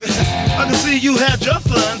I can see you had your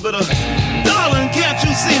fun, but darling, can't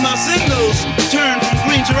you see my signals turn from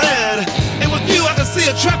green to red? And with you, I can see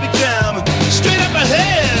a traffic jam straight up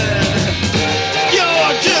ahead.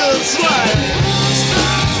 You're just like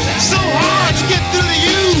so hard to get through to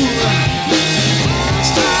you.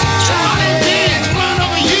 Trying to run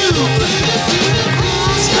over you.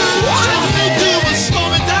 All they do is slow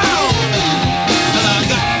me down, and I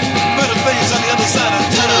got better things on the other side of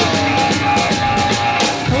town.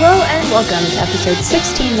 Hello and welcome to episode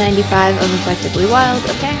 1695 of Effectively Wild,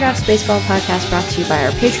 a Fangraphs baseball podcast brought to you by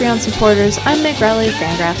our Patreon supporters. I'm Meg Riley of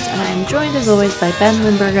Fangraphs, and I am joined as always by Ben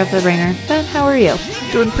Lindbergh of The Ringer. Ben, how are you?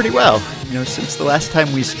 Doing pretty well. You know, since the last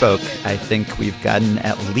time we spoke, I think we've gotten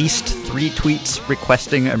at least 3 tweets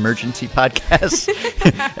requesting emergency podcasts,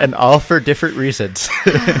 and all for different reasons.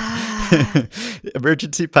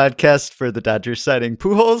 Emergency podcast for the Dodgers signing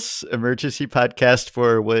Pujols, emergency podcast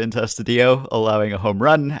for Willians Astudillo allowing a home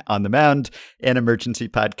run on the mound, and emergency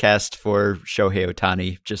podcast for Shohei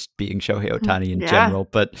Ohtani just being Shohei Ohtani in general,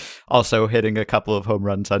 but also hitting a couple of home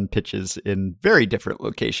runs on pitches in very different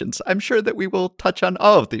locations. I'm sure that we will touch on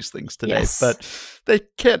all of these things today, but they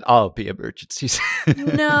can't all be emergencies.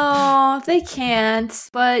 No, they can't.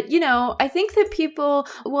 But, you know, I think that people,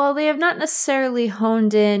 well, they have not necessarily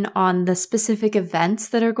honed in on the specific events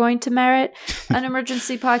that are going to merit an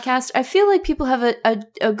emergency podcast. I feel like people have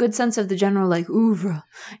a good sense of the general, like, oeuvre.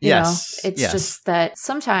 You know, it's just that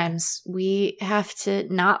sometimes we have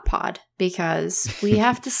to not pod because we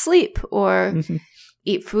have to sleep or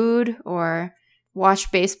eat food or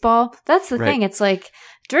watch baseball. That's the thing. It's like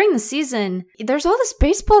during the season, there's all this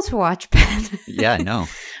baseball to watch, Ben. Yeah, I know.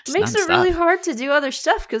 It makes it really hard to do other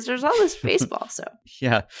stuff because there's all this baseball. So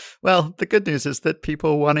yeah. Well, the good news is that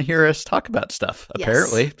people want to hear us talk about stuff,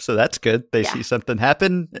 apparently. Yes. So that's good. They see something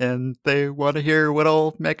happen and they want to hear what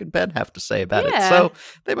old Meg and Ben have to say about it. So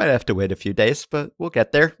they might have to wait a few days, but we'll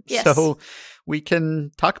get there. Yes. So we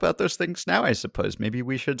can talk about those things now, I suppose. Maybe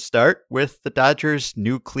we should start with the Dodgers'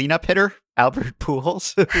 new cleanup hitter, Albert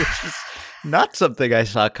Pujols, which is not something I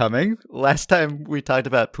saw coming. Last time we talked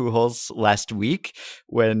about Pujols last week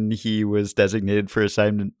when he was designated for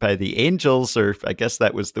assignment by the Angels, or I guess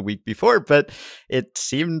that was the week before, but it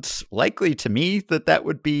seemed likely to me that that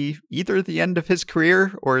would be either the end of his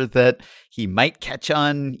career or that he might catch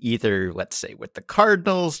on either, let's say, with the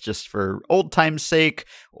Cardinals just for old time's sake,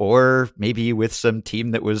 or maybe with some team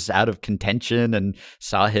that was out of contention and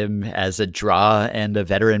saw him as a draw and a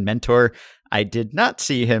veteran mentor. I did not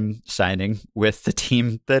see him signing with the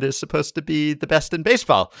team that is supposed to be the best in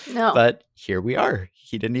baseball. No. But here we are.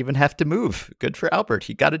 He didn't even have to move. Good for Albert.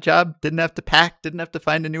 He got a job, didn't have to pack, didn't have to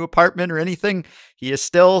find a new apartment or anything. He is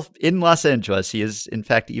still in Los Angeles. He is, in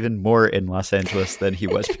fact, even more in Los Angeles than he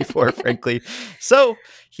was before, frankly. So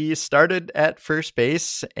he started at first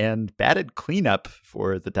base and batted cleanup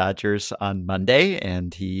for the Dodgers on Monday,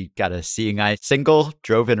 and he got a seeing eye single,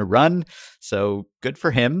 drove in a run. So good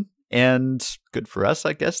for him. And good for us,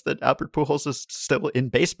 I guess, that Albert Pujols is still in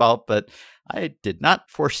baseball, but I did not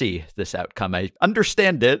foresee this outcome. I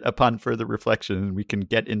understand it upon further reflection, and we can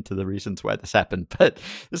get into the reasons why this happened, but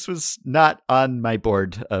this was not on my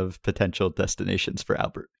board of potential destinations for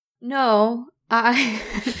Albert. No,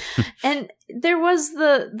 and there was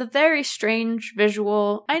the very strange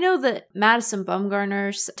visual. I know that Madison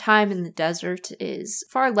Bumgarner's time in the desert is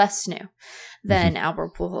far less new than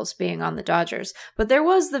Albert Pujols being on the Dodgers, but there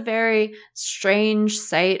was the very strange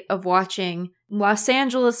sight of watching Los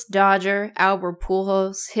Angeles Dodger Albert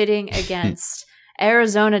Pujols hitting against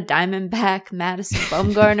Arizona Diamondback Madison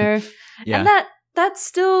Bumgarner, and that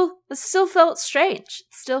still felt strange. It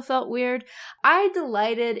still felt weird. I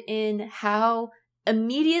delighted in how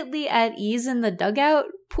immediately at ease in the dugout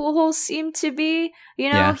Pujols seemed to be.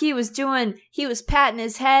 You know, he was patting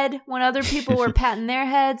his head when other people were patting their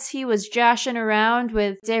heads. He was joshing around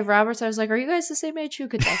with Dave Roberts. I was like, are you guys the same age? Who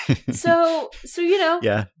could tell? So you know.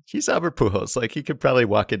 Yeah. He's Albert Pujols. Like, he could probably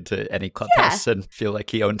walk into any clubhouse and feel like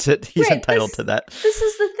he owns it. He's entitled to that. This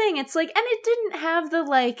is the thing. It's like, and it didn't have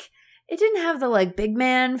the big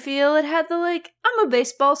man feel. It had the I'm a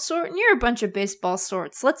baseball sort and you're a bunch of baseball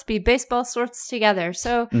sorts. Let's be baseball sorts together.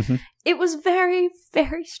 So it was very,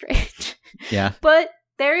 very strange. Yeah. But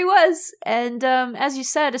there he was. And as you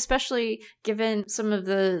said, especially given some of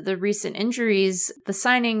the recent injuries, the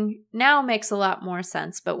signing now makes a lot more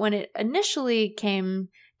sense. But when it initially came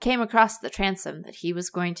came across the transom that he was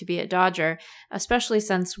going to be a Dodger, especially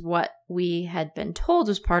since what we had been told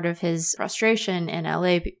was part of his frustration in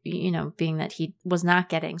LA, being that he was not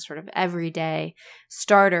getting sort of everyday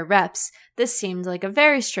starter reps. This seemed like a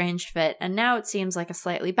very strange fit, and now it seems like a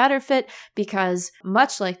slightly better fit because,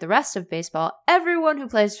 much like the rest of baseball, everyone who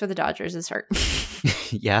plays for the Dodgers is hurt.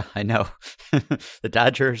 Yeah, I know. The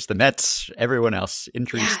Dodgers, the Mets, everyone else,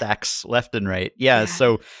 injury stacks left and right. Yeah,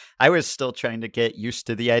 so I was still trying to get used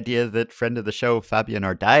to the idea that friend of the show, Fabian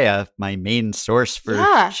Ardaya, my main source for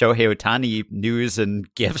Shohei Ohtani news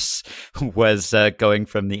and gifts, was going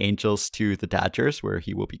from the Angels to the Dodgers, where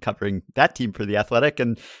he will be covering that team for The Athletic.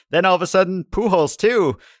 And then all of a sudden, Pujols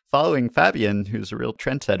too, following Fabian, who's a real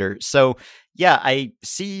trendsetter. So yeah, I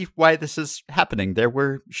see why this is happening. There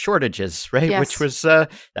were shortages, right? Yes. Which was, that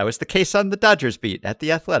was the case on the Dodgers beat at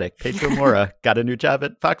The Athletic. Pedro Mora got a new job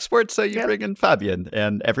at Fox Sports, so you bring in Fabian.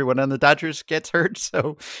 And everyone on the Dodgers gets hurt,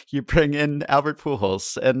 so you bring in Albert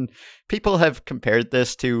Pujols. And people have compared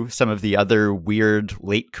this to some of the other weird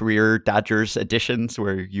late career Dodgers additions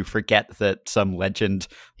where you forget that some legend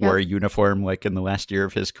wore a uniform like in the last year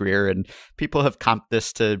of his career. And people have comped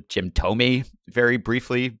this to Jim Thome very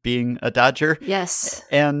briefly being a Dodger. Yes.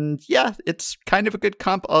 And yeah, it's kind of a good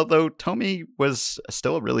comp, although Thome was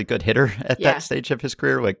still a really good hitter at that stage of his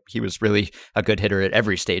career. Like, he was really a good hitter at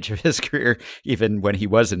every stage of his career. Even when he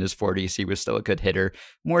was in his 40s, he was still a good hitter,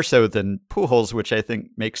 more so than Pujols, which I think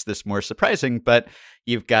makes this more surprising. But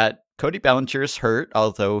you've got Cody Bellinger's hurt,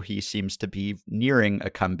 although he seems to be nearing a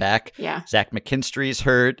comeback. Yeah. Zach McKinstry's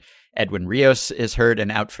hurt. Edwin Rios is hurt and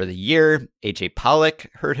out for the year. AJ Pollock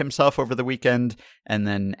hurt himself over the weekend. And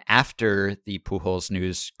then after the Pujols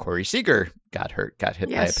news, Corey Seager got hit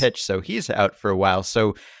by a pitch. So he's out for a while.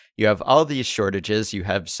 So you have all these shortages. You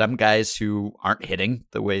have some guys who aren't hitting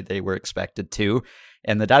the way they were expected to.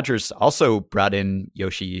 And the Dodgers also brought in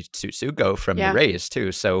Yoshi Tsutsugo from the Rays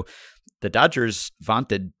too. So the Dodgers'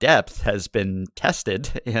 vaunted depth has been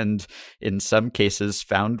tested and in some cases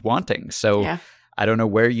found wanting. So I don't know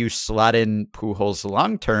where you slot in Pujols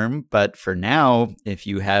long term, but for now, if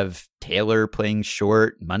you have Taylor playing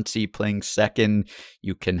short, Muncy playing second,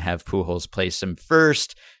 you can have Pujols play some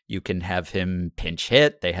first. You can have him pinch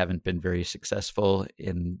hit. They haven't been very successful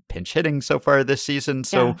in pinch hitting so far this season.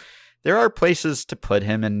 So there are places to put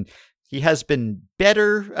him, and he has been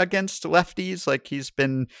better against lefties. Like, he's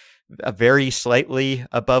been a very slightly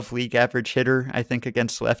above league average hitter, I think,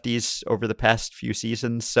 against lefties over the past few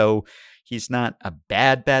seasons. So he's not a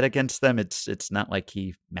bad against them. It's not like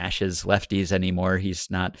he mashes lefties anymore. He's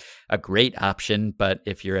not a great option, but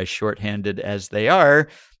if you're as shorthanded as they are,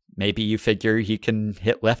 maybe you figure he can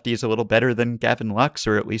hit lefties a little better than Gavin Lux,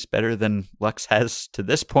 or at least better than Lux has to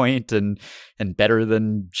this point, and better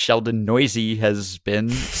than Sheldon Neuse has been.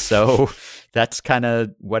 So that's kind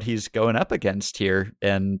of what he's going up against here.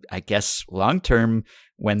 And I guess long-term,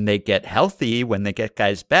 when they get healthy, when they get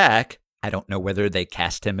guys back, I don't know whether they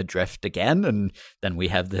cast him adrift again, and then we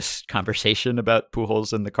have this conversation about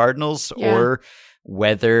Pujols and the Cardinals, or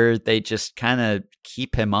whether they just kind of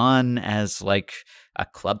keep him on as like a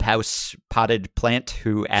clubhouse potted plant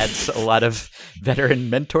who adds a lot of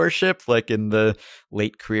veteran mentorship, like in the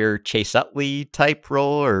late career Chase Utley type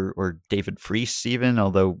role, or David Freese even,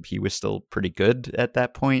 although he was still pretty good at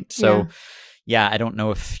that point. So yeah, I don't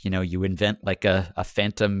know if, you invent like a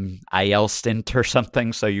phantom IL stint or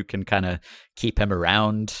something so you can kind of keep him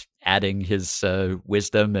around, adding his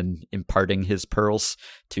wisdom and imparting his pearls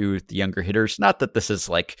to the younger hitters. Not that this is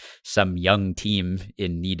like some young team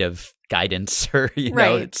in need of guidance or,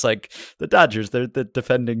 know, it's like the Dodgers, they're the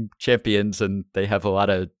defending champions and they have a lot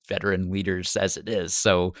of veteran leaders as it is.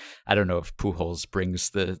 So I don't know if Pujols brings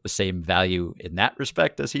the same value in that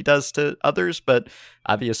respect as he does to others, but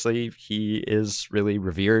obviously he is really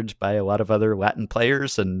revered by a lot of other Latin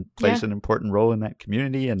players and plays an important role in that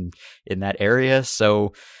community and in that area.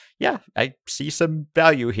 So yeah, I see some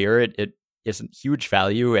value here. It isn't huge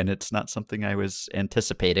value, and it's not something I was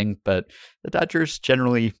anticipating, but the Dodgers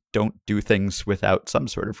generally don't do things without some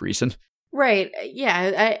sort of reason. Right.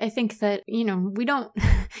 Yeah, I think that, we don't,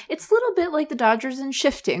 it's a little bit like the Dodgers in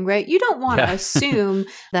shifting, right? You don't want to assume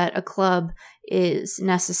that a club is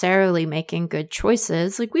necessarily making good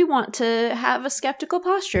choices. Like, we want to have a skeptical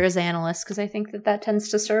posture as analysts, because I think that tends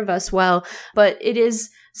to serve us well. But it is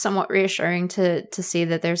somewhat reassuring to see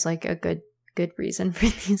that there's like a good reason for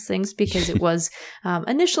these things, because it was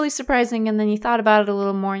initially surprising, and then you thought about it a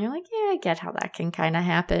little more and you're like, yeah, I get how that can kind of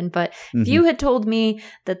happen. But if you had told me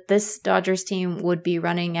that this Dodgers team would be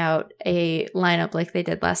running out a lineup like they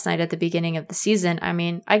did last night at the beginning of the season, I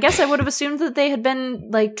mean, I guess I would have assumed that they had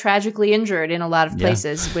been like tragically injured in a lot of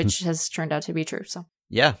places, which has turned out to be true. So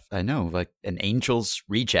Yeah, I know, like an Angels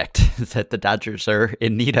reject that the Dodgers are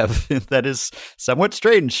in need of. That is somewhat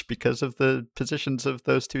strange because of the positions of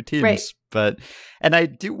those two teams. Right. And I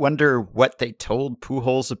do wonder what they told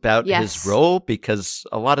Pujols about his role, because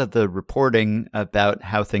a lot of the reporting about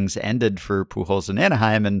how things ended for Pujols in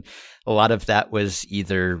Anaheim, and a lot of that was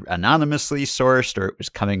either anonymously sourced or it was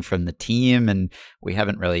coming from the team. And we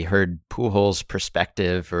haven't really heard Pujols'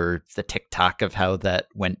 perspective or the tick-tock of how that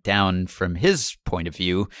went down from his point of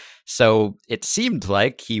view. So it seemed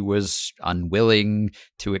like he was unwilling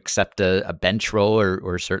to accept a bench role,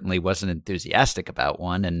 or certainly wasn't enthusiastic about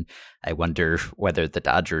one. And I wonder whether the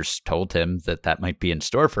Dodgers told him that that might be in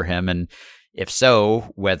store for him. And if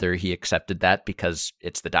so, whether he accepted that because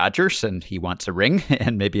it's the Dodgers and he wants a ring,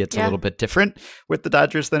 and maybe it's a little bit different with the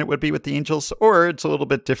Dodgers than it would be with the Angels, or it's a little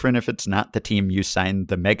bit different if it's not the team you signed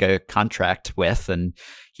the mega contract with and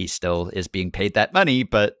he still is being paid that money,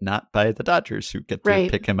 but not by the Dodgers, who get to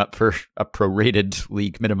pick him up for a prorated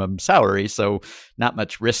league minimum salary. So not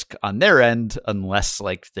much risk on their end, unless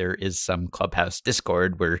like there is some clubhouse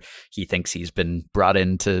discord where he thinks he's been brought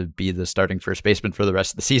in to be the starting first baseman for the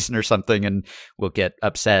rest of the season or something, and will get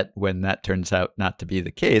upset when that turns out not to be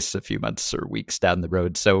the case a few months or weeks down the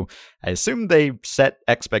road. So I assume they set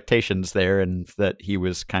expectations there and that he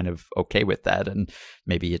was kind of okay with that. And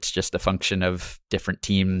maybe it's just a function of different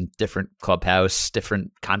team, different clubhouse,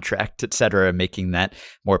 different contract, etc., making that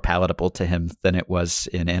more palatable to him than it was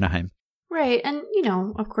in Anaheim. Right. And,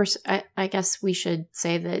 of course, I guess we should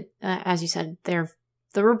say that, as you said,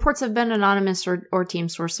 the reports have been anonymous or team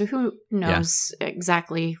source, so who knows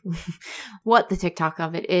exactly what the tick-tock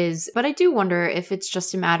of it is. But I do wonder if it's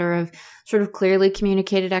just a matter of sort of clearly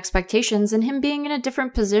communicated expectations and him being in a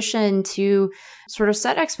different position to sort of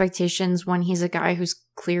set expectations when he's a guy who's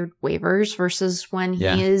cleared waivers versus when he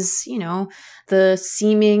is, the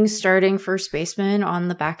seeming starting first baseman on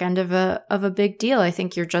the back end of a big deal. I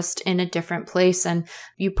think you're just in a different place, and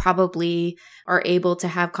you probably are able to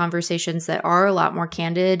have conversations that are a lot more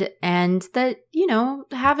candid and that,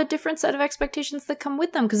 have a different set of expectations that come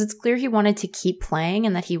with them, because it's clear he wanted to keep playing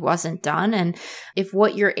and that he wasn't done. And if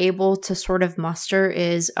what you're able to sort of muster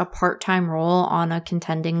is a part-time role on a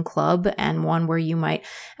contending club and one where you might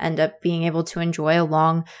end up being able to enjoy a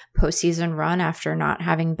long postseason run after not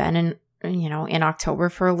having been in October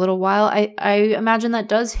for a little while, I imagine that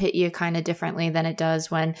does hit you kind of differently than it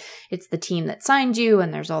does when it's the team that signed you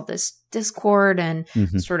and there's all this discord and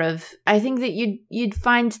sort of, I think that you'd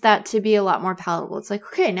find that to be a lot more palatable. It's like,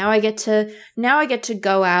 okay, now I get to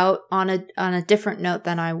go out on a different note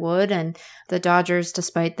than I would. And the Dodgers,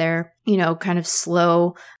 despite their, kind of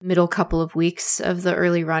slow middle couple of weeks of the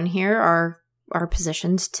early run here, are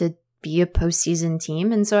positioned to be a postseason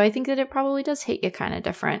team. And so I think that it probably does hit you kind of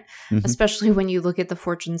different, especially when you look at the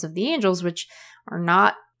fortunes of the Angels, which are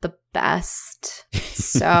not the best.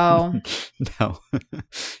 So no.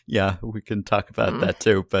 Yeah, we can talk about that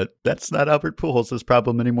too, but that's not Albert Pujols'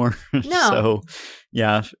 problem anymore. No. So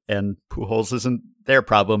yeah, and Pujols isn't their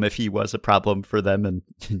problem if he was a problem for them, and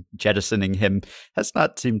jettisoning him has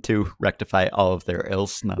not seemed to rectify all of their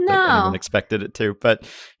ills. Not that anyone expected it to, but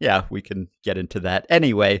yeah, we can get into that.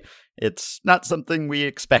 Anyway, it's not something we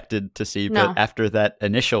expected to see, but after that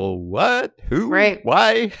initial what, who,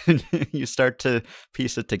 why, you start to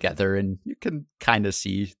piece it together and you can kind of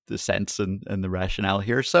see the sense and the rationale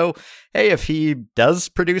here. So, hey, if he does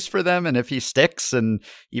produce for them and if he sticks, and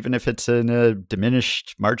even if it's in a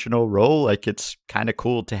diminished marginal role, like it's kind of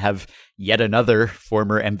cool to have yet another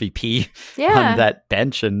former MVP on that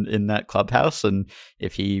bench and in that clubhouse. And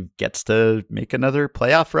if he gets to make another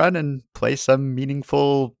playoff run and play some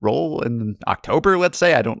meaningful role in October, let's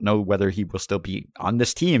say, I don't know whether he will still be on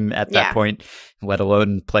this team at that point, let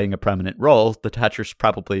alone playing a prominent role. The Dodgers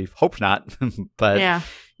probably hope not, but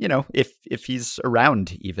if he's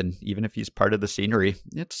around, even if he's part of the scenery,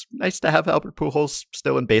 it's nice to have Albert Pujols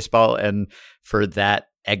still in baseball, and for that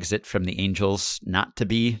exit from the Angels not to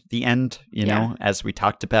be the end, as we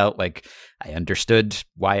talked about. Like, I understood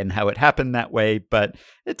why and how it happened that way, but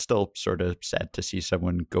it's still sort of sad to see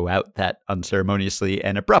someone go out that unceremoniously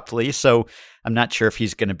and abruptly. So I'm not sure if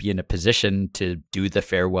he's going to be in a position to do the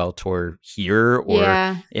farewell tour here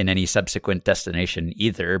or in any subsequent destination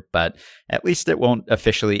either, but at least it won't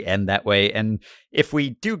officially end that way. And if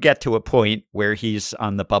we do get to a point where he's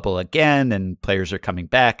on the bubble again and players are coming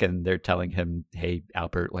back and they're telling him, hey,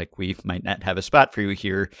 Albert, like, we might not have a spot for you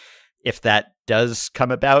here, if that does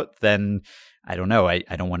come about, then I don't know. I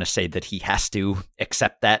don't want to say that he has to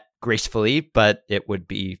accept that gracefully, but it would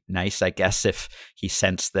be nice, I guess, if he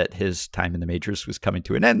sensed that his time in the majors was coming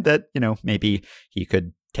to an end, that, maybe he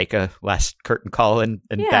could take a last curtain call and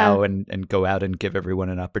bow and go out and give everyone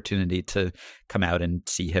an opportunity to come out and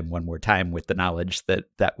see him one more time with the knowledge that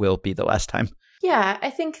that will be the last time. Yeah, I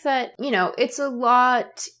think that, it's a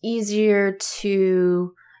lot easier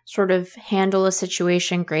to sort of handle a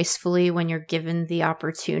situation gracefully when you're given the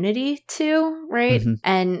opportunity to, right? Mm-hmm.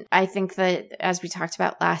 And I think that, as we talked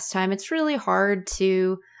about last time, it's really hard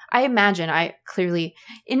to, I imagine, I clearly,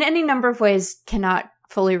 in any number of ways, cannot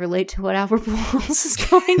fully relate to what Albert Pujols is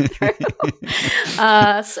going through.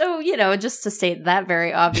 So, just to state that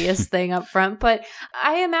very obvious thing up front. But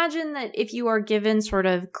I imagine that if you are given sort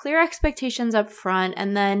of clear expectations up front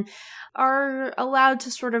and then are allowed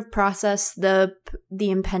to sort of process the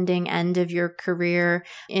impending end of your career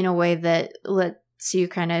in a way that lets you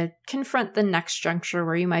kind of confront the next juncture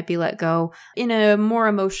where you might be let go in a more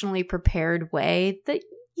emotionally prepared way, that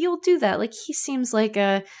you'll do that. Like, he seems like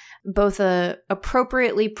both a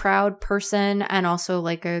appropriately proud person and also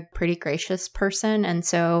like a pretty gracious person. And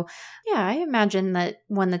so, yeah, I imagine that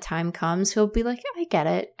when the time comes, he'll be like, I get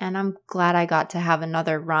it. And I'm glad I got to have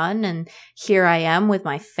another run. And here I am with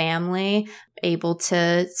my family, able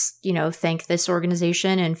to, thank this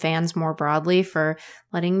organization and fans more broadly for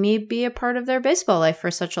letting me be a part of their baseball life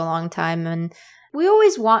for such a long time. And we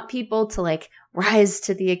always want people to like rise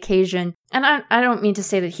to the occasion. And I don't mean to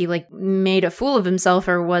say that he like made a fool of himself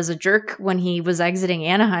or was a jerk when he was exiting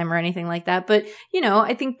Anaheim or anything like that. But,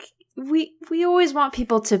 I think we always want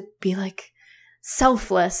people to be like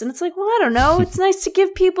selfless. And it's like, well, I don't know. It's nice to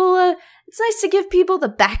give people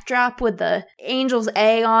the backdrop with the Angels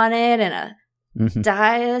A on it and a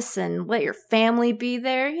dais and let your family be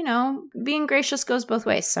there. Being gracious goes both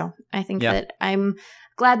ways. So I think that I'm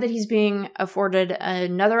glad that he's being afforded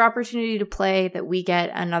another opportunity to play, that we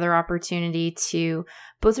get another opportunity to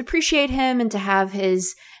both appreciate him and to have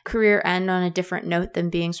his career end on a different note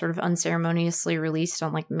than being sort of unceremoniously released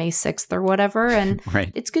on like May 6th or whatever. And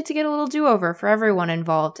It's good to get a little do-over for everyone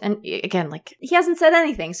involved. And again, like, he hasn't said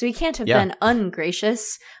anything, so he can't have been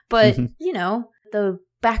ungracious. But, the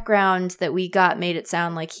background that we got made it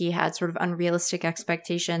sound like he had sort of unrealistic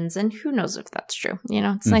expectations, and who knows if that's true.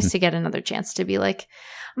 It's nice to get another chance to be like,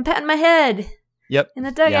 I'm patting my head in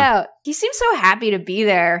the dugout. He seems so happy to be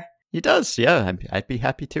there. He does, yeah. I'd be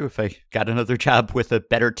happy too if I got another job with a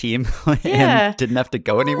better team and didn't have to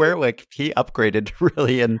go anywhere. Like, he upgraded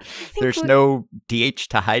really, and there's no DH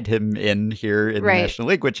to hide him in here in the National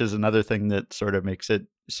League, which is another thing that sort of makes it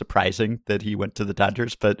surprising that he went to the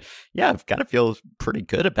Dodgers. But yeah, I've got to feel pretty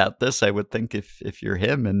good about this, I would think, if you're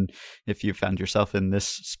him and if you found yourself in this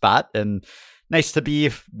spot. And nice to be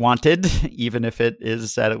wanted, even if it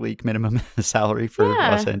is at a league minimum salary for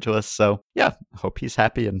Los Angeles. So yeah, hope he's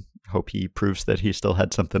happy and hope he proves that he still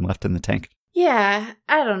had something left in the tank. Yeah,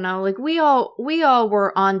 I don't know. Like, we all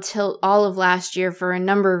were on tilt all of last year for a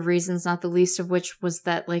number of reasons, not the least of which was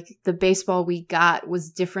that like the baseball we got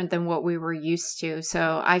was different than what we were used to.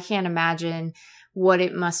 So I can't imagine what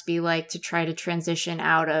it must be like to try to transition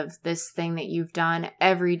out of this thing that you've done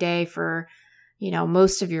every day for,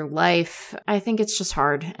 most of your life. I think it's just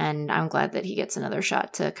hard, and I'm glad that he gets another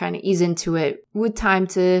shot to kind of ease into it with time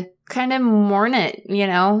to kind of mourn it,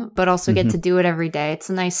 but also get to do it every day. It's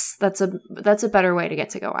that's a better way to get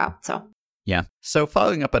to go out. So yeah. So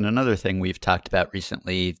following up on another thing we've talked about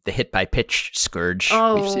recently, the hit by pitch scourge.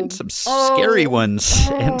 We've seen some scary ones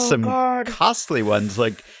and some costly ones.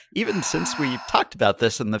 Like, even since we talked about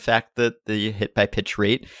this and the fact that the hit by pitch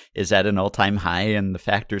rate is at an all-time high and the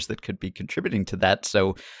factors that could be contributing to that.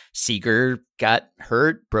 So Seager got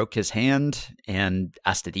hurt, broke his hand, and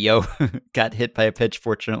Astudillo got hit by a pitch.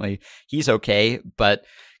 Fortunately, he's okay. But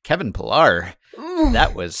Kevin Pillar,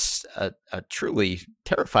 that was a truly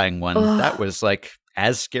terrifying one. That was like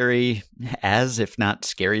as scary as, if not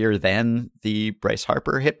scarier than, the Bryce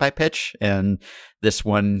Harper hit by pitch. And this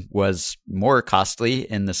one was more costly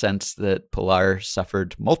in the sense that Pillar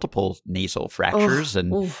suffered multiple nasal fractures.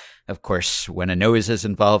 Of course, when a nose is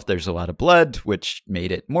involved, there's a lot of blood, which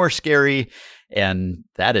made it more scary. And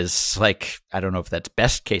that is like, I don't know if that's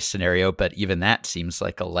best case scenario, but even that seems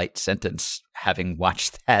like a light sentence, having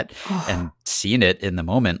watched that and seen it in the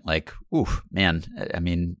moment. Like, ooh, man, I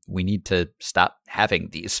mean, we need to stop having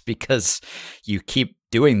these, because you keep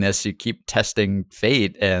doing this, you keep testing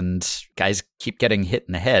fate, and guys keep getting hit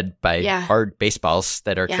in the head by hard baseballs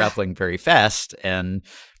that are traveling very fast, and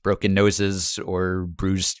broken noses or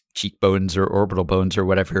bruised cheekbones or orbital bones or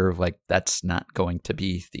whatever. Like, that's not going to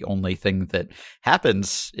be the only thing that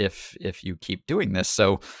happens if you keep doing this.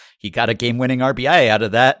 So he got a game-winning RBI out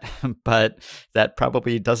of that, but that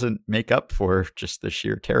probably doesn't make up for just the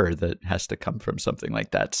sheer terror that has to come from something like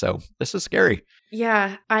that. So this is scary.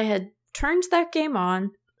 Yeah, I had turned that game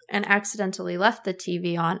on and accidentally left the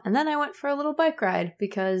TV on. And then I went for a little bike ride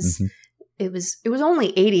because it was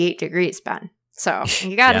only 88 degrees, Ben. So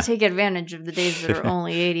you got to take advantage of the days that are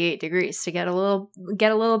only 88 degrees to get a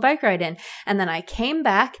little bike ride in. And then I came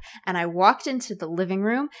back and I walked into the living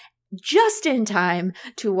room just in time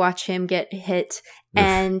to watch him get hit.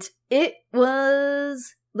 And it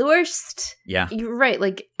was the worst. Yeah. You're right.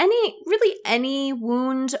 Like any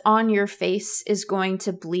wound on your face is going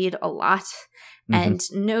to bleed a lot. And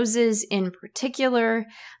noses in particular.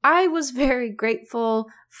 I was very grateful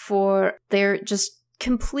for their just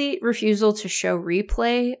complete refusal to show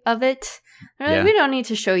replay of it. We don't need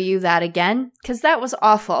to show you that again because that was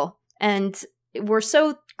awful. And we're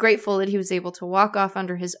so grateful that he was able to walk off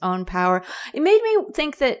under his own power. It made me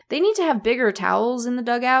think that they need to have bigger towels in the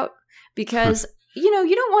dugout because, you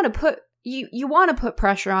don't want to put, you want to put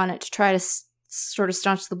pressure on it to try to sort of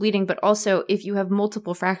staunch the bleeding, but also if you have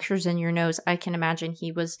multiple fractures in your nose, I can imagine he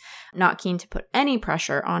was not keen to put any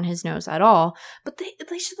pressure on his nose at all. But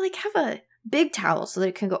they should have a big towel so that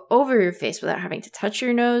it can go over your face without having to touch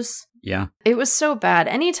your nose. Yeah. It was so bad.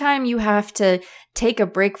 Anytime you have to take a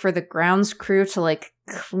break for the grounds crew to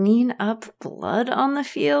clean up blood on the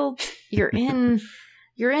field, you're in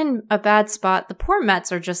a bad spot. The poor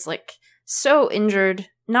Mets are just so injured.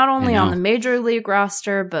 Not only on the major league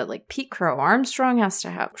roster, but Pete Crow Armstrong has to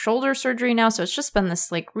have shoulder surgery now. So it's just been this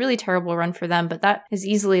really terrible run for them. But that is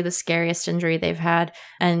easily the scariest injury they've had.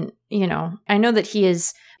 And, I know that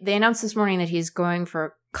they announced this morning that he's going for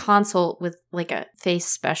a consult with a face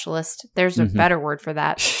specialist. There's a better word for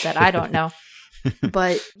that I don't know.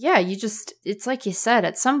 But yeah, it's like you said,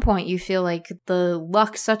 at some point you feel like the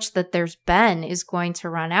luck such that there's Ben is going to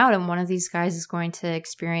run out and one of these guys is going to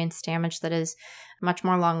experience damage that is much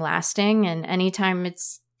more long lasting. And anytime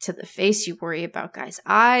it's to the face, you worry about guys'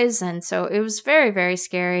 eyes. And so it was very, very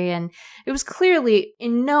scary. And it was clearly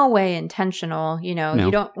in no way intentional. No.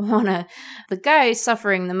 You don't want to, the guy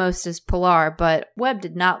suffering the most is Pilar, but Webb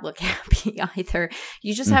did not look happy either.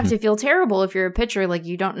 You just have to feel terrible if you're a pitcher.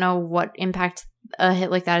 You don't know what impact a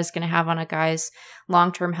hit like that is going to have on a guy's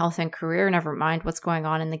long-term health and career, never mind what's going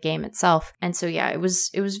on in the game itself. And so, yeah, it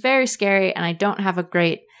was very scary. And I don't have a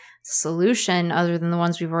great solution other than the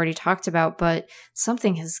ones we've already talked about, but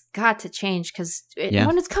something has got to change because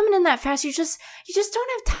when it's coming in that fast, you just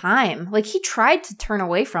don't have time. He tried to turn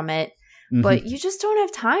away from it, but you just don't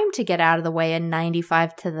have time to get out of the way at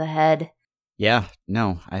 95 to the head. Yeah,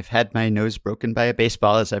 no, I've had my nose broken by a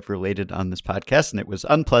baseball, as I've related on this podcast, and it was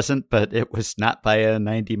unpleasant, but it was not by a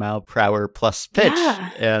 90-mile-per-hour plus pitch.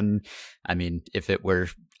 Yeah. And I mean, if it were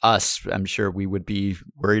us, I'm sure we would be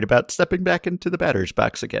worried about stepping back into the batter's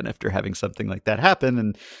box again after having something like that happen.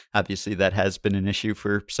 And obviously that has been an issue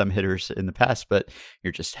for some hitters in the past, but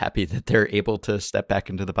you're just happy that they're able to step back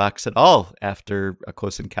into the box at all after a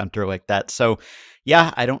close encounter like that. So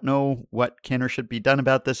yeah, I don't know what can or should be done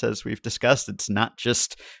about this. As we've discussed, it's not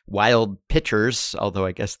just wild pitchers, although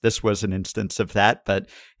I guess this was an instance of that. But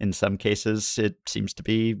in some cases, it seems to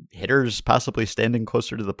be hitters possibly standing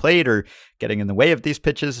closer to the plate or getting in the way of these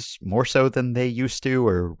pitches more so than they used to,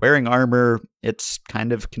 or wearing armor. It's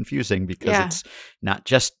kind of confusing because it's not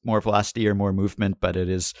just more velocity or more movement, but it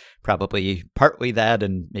is probably partly that,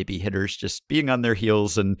 and maybe hitters just being on their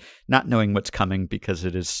heels and not knowing what's coming because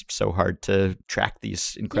it is so hard to track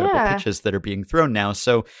these incredible pitches that are being thrown now.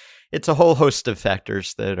 So it's a whole host of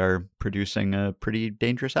factors that are producing a pretty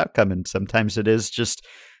dangerous outcome. And sometimes it is just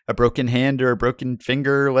a broken hand or a broken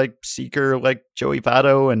finger like Seager, like Joey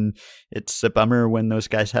Votto. And it's a bummer when those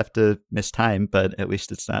guys have to miss time, but at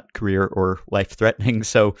least it's not career or life threatening.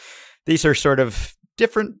 So these are sort of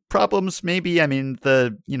different problems, maybe. I mean,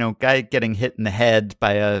 the, guy getting hit in the head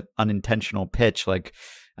by a unintentional pitch,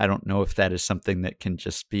 I don't know if that is something that can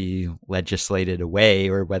just be legislated away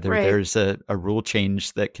or whether there's a rule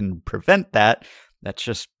change that can prevent that. That's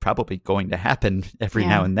just probably going to happen every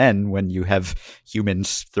now and then when you have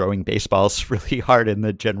humans throwing baseballs really hard in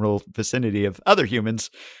the general vicinity of other humans,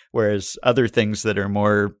 whereas other things that are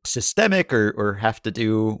more systemic or have to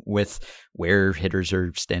do with where hitters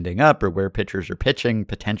are standing up or where pitchers are pitching,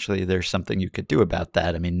 potentially there's something you could do about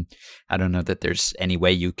that. I mean, I don't know that there's any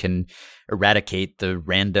way you can eradicate the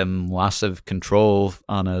random loss of control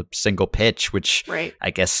on a single pitch, which I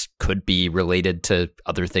guess could be related to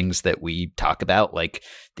other things that we talk about, like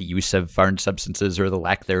the use of foreign substances or the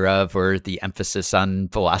lack thereof, or the emphasis on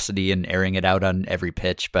velocity and airing it out on every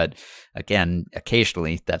pitch. But again,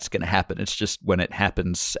 occasionally that's going to happen. It's just when it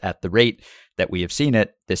happens at the rate that we have seen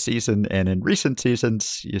it this season and in recent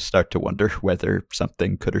seasons, you start to wonder whether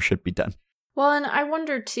something could or should be done. Well, and I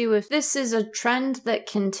wonder too if this is a trend that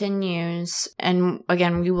continues, and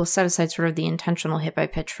again, we will set aside sort of the intentional hit by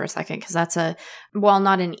pitch for a second, because that's while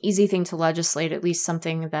not an easy thing to legislate, at least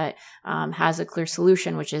something that has a clear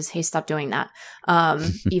solution, which is, hey, stop doing that.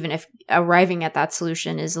 Even if arriving at that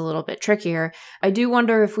solution is a little bit trickier, I do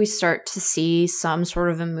wonder if we start to see some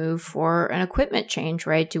sort of a move for an equipment change,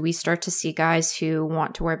 right? Do we start to see guys who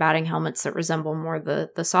want to wear batting helmets that resemble more the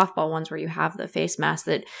softball ones where you have the face mask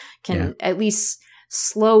that can at least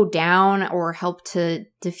slow down or help to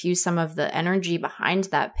diffuse some of the energy behind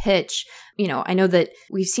that pitch? You know, I know that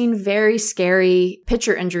we've seen very scary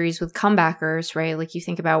pitcher injuries with comebackers, right? Like you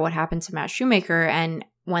think about what happened to Matt Shoemaker, and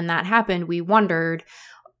when that happened, we wondered,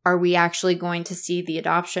 are we actually going to see the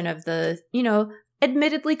adoption of the, you know,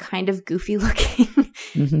 admittedly kind of goofy looking,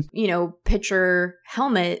 you know, pitcher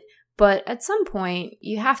helmet? But at some point,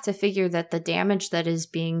 you have to figure that the damage that is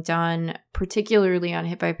being done, particularly on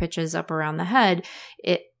hit by pitches up around the head,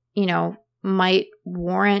 it, you know, might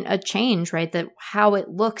warrant a change, right? That how it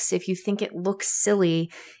looks, if you think it looks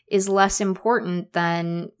silly, is less important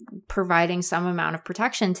than providing some amount of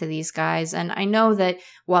protection to these guys. And I know that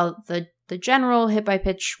while the general hit by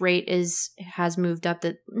pitch rate has moved up,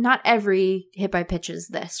 that not every hit by pitch is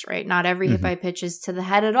this, right? Not every hit by pitch is to the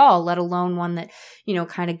head at all, let alone one that, you know,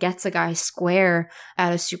 kind of gets a guy square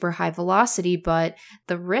at a super high velocity, but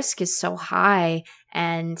the risk is so high.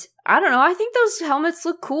 And I don't know, I think those helmets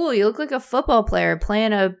look cool. You look like a football player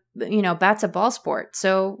playing a, you know, bat to ball sport.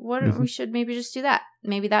 So we should maybe just do that.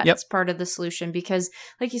 Maybe that's part of the solution, because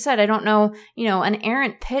like you said, I don't know, you know, an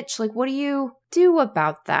errant pitch, like what do you do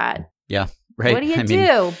about that? Yeah, right. What do you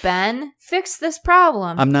do, Ben? Fix this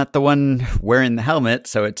problem. I'm not the one wearing the helmet,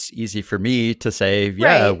 so it's easy for me to say,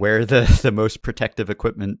 wear the most protective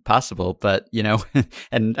equipment possible. But, you know,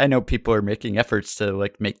 and I know people are making efforts to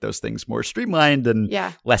like make those things more streamlined and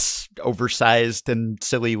less oversized and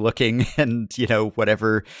silly looking, and, you know,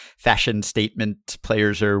 whatever fashion statement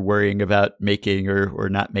players are worrying about making or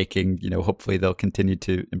not making, you know, hopefully they'll continue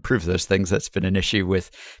to improve those things. That's been an issue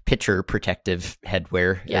with pitcher protective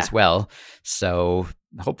headwear as well. So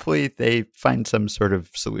hopefully they find some sort of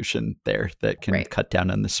solution there that can cut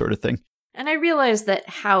down on this sort of thing. And I realize that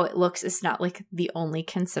how it looks is not like the only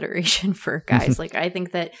consideration for guys. Like I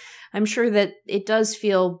think that I'm sure that it does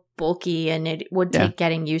feel bulky and it would take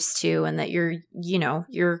getting used to, and that you're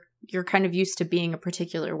kind of used to being a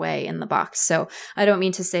particular way in the box. So I don't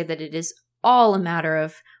mean to say that it is all a matter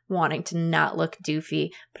of wanting to not look doofy,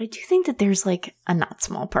 but I do think that there's like a not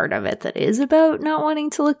small part of it that is about not wanting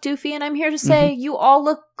to look doofy. And I'm here to say you all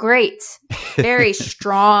look great. Very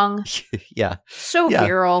strong. So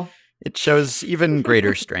virile. It shows even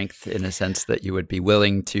greater strength in a sense that you would be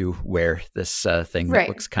willing to wear this thing that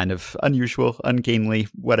looks kind of unusual, ungainly,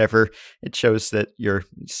 whatever. It shows that you're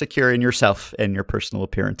secure in yourself and your personal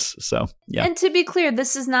appearance. So, yeah. And to be clear,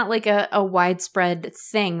 this is not like a widespread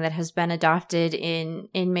thing that has been adopted in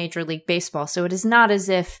Major League Baseball. So it is not as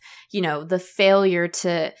if, you know, the failure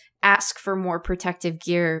to ask for more protective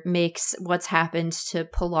gear makes what's happened to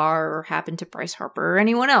Pilar or happened to Bryce Harper or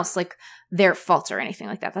anyone else like their fault or anything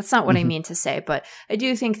like that. That's not what I mean to say, but I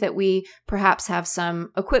do think that we perhaps have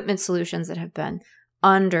some equipment solutions that have been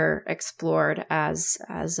underexplored as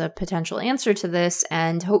a potential answer to this,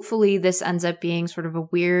 and hopefully this ends up being sort of a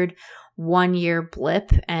weird 1-year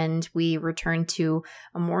blip and we return to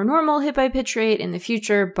a more normal hit by pitch rate in the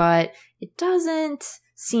future, but it doesn't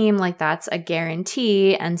seem like that's a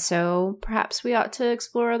guarantee. And so perhaps we ought to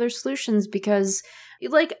explore other solutions, because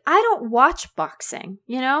like I don't watch boxing,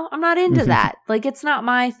 you know, I'm not into that. Like it's not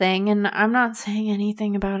my thing, and I'm not saying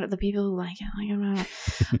anything about it. The people who like it, like I'm not.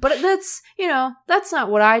 But that's, you know, that's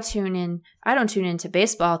not what I tune in. I don't tune into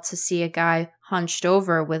baseball to see a guy hunched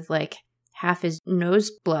over with like half his nose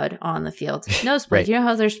blood on the field. Nosebleed. You know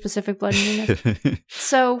how there's specific blood in your nose?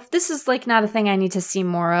 So this is like not a thing I need to see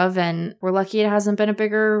more of, and we're lucky it hasn't been a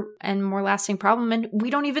bigger and more lasting problem, and we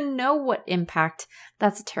don't even know what impact,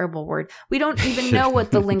 that's a terrible word, we don't even know what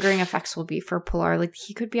the lingering effects will be for Pilar. Like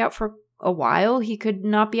he could be out for a while, he could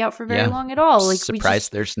not be out for very long at all. Like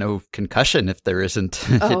surprised there's no concussion if there isn't.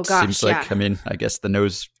 Seems like I mean, I guess the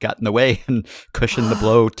nose got in the way and cushioned the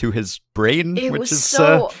blow to his brain. It was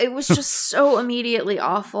just so immediately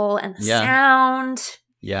awful, and the sound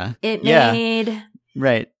it made.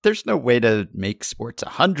 Right. There's no way to make sports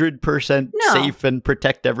 100% safe and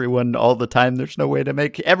protect everyone all the time. There's no way to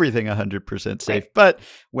make everything 100% safe. Right. But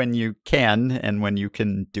when you can, and when you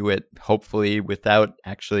can do it, hopefully without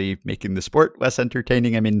actually making the sport less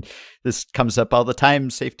entertaining. I mean, this comes up all the time,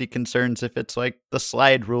 safety concerns, if it's like the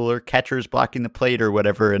slide rule or catchers blocking the plate or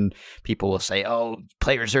whatever. And people will say, oh,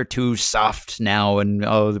 players are too soft now, and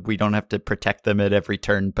oh, we don't have to protect them at every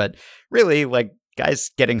turn. But really, like, guys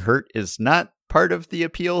getting hurt is not part of the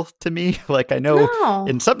appeal to me. Like, I know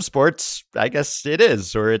in some sports, I guess it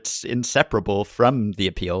is, or it's inseparable from the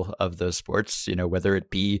appeal of those sports, you know, whether it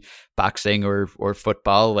be boxing or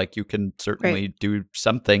football. Like, you can certainly do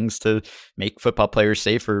some things to make football players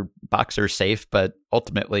safe or boxers safe, but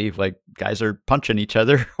ultimately, like, guys are punching each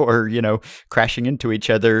other or, you know, crashing into each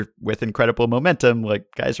other with incredible momentum. Like,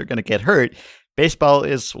 guys are going to get hurt. Baseball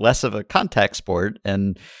is less of a contact sport,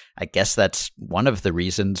 and I guess that's one of the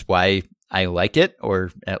reasons why I like it, or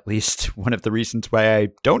at least one of the reasons why I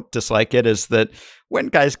don't dislike it, is that when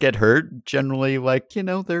guys get hurt, generally, like, you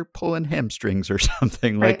know, they're pulling hamstrings or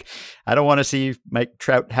something. Right. Like, I don't want to see Mike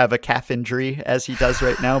Trout have a calf injury as he does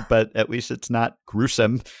right now, but at least it's not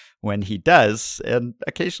gruesome when he does. And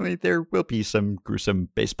occasionally there will be some gruesome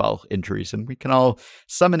baseball injuries, and we can all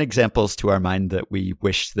summon examples to our mind that we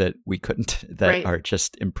wish that we couldn't, that are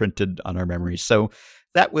just imprinted on our memories. So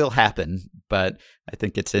that will happen, but I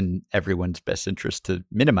think it's in everyone's best interest to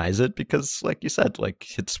minimize it because, like you said, like,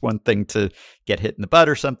 it's one thing to get hit in the butt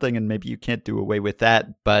or something, and maybe you can't do away with that,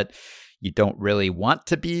 but you don't really want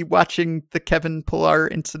to be watching the Kevin Pillar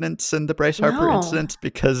incidents and the Bryce Harper incidents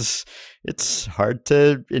because it's hard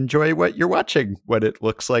to enjoy what you're watching when it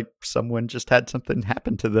looks like someone just had something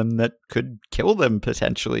happen to them that could kill them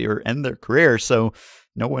potentially or end their career. So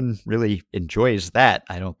no one really enjoys that,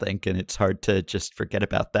 I don't think. And it's hard to just forget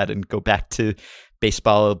about that and go back to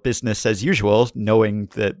baseball business as usual, knowing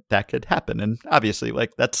that that could happen. And obviously,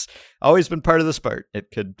 like, that's always been part of the sport.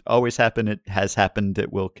 It could always happen. It has happened.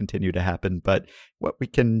 It will continue to happen. But what we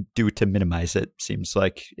can do to minimize it seems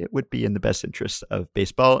like it would be in the best interest of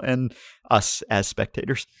baseball and us as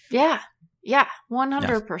spectators. Yeah.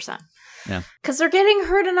 100%. Yeah. Because they're getting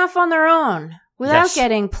hurt enough on their own without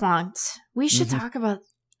getting plunked. We should talk about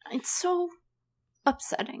it's so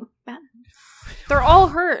upsetting, Ben. They're all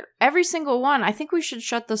hurt. Every single one. I think we should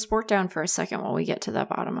shut the sport down for a second while we get to the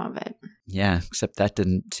bottom of it. Yeah, except that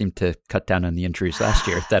didn't seem to cut down on the injuries last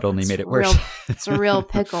year. That only made it worse. It's a real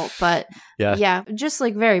pickle. But yeah, just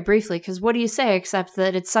like very briefly, because what do you say except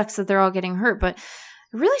that it sucks that they're all getting hurt, but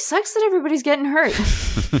it really sucks that everybody's getting hurt.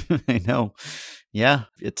 I know. Yeah,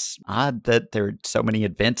 it's odd that there are so many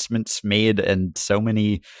advancements made and so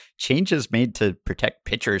many changes made to protect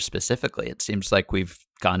pitchers specifically. It seems like we've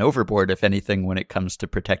gone overboard, if anything, when it comes to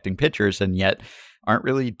protecting pitchers, and yet aren't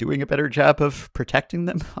really doing a better job of protecting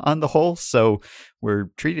them on the whole. So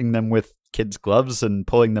we're treating them with kids' gloves and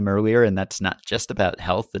pulling them earlier, and that's not just about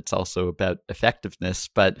health, it's also about effectiveness.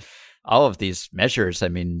 But all of these measures, I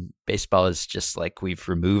mean, baseball is just like we've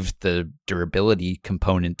removed the durability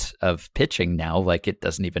component of pitching now. Like, it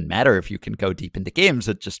doesn't even matter if you can go deep into games.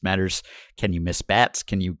 It just matters, can you miss bats?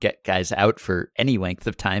 Can you get guys out for any length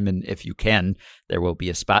of time? And if you can, there will be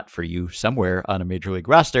a spot for you somewhere on a major league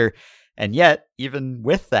roster. And yet, even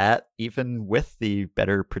with that, even with the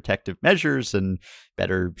better protective measures and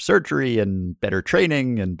better surgery and better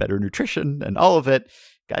training and better nutrition and all of it,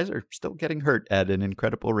 guys are still getting hurt at an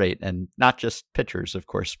incredible rate. And not just pitchers, of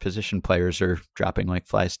course. Position players are dropping like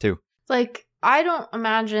flies too. Like, I don't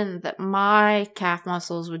imagine that my calf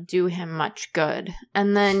muscles would do him much good.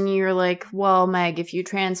 And then you're like, well, Meg, if you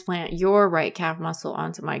transplant your right calf muscle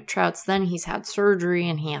onto Mike Trout's, then he's had surgery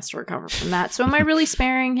and he has to recover from that. So am I really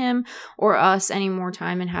sparing him or us any more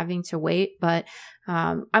time and having to wait? But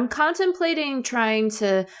I'm contemplating trying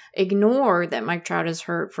to ignore that Mike Trout is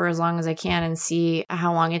hurt for as long as I can and see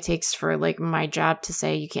how long it takes for, like, my job to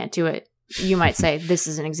say you can't do it. You might say this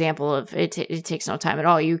is an example of it takes no time at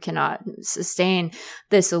all. You cannot sustain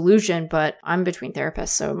this illusion, but I'm between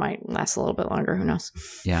therapists, so it might last a little bit longer. Who knows?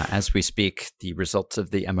 Yeah, as we speak, the results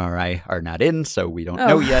of the MRI are not in, so we don't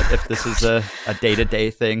know yet if this is a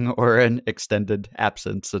day-to-day thing or an extended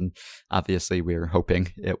absence. And obviously, we're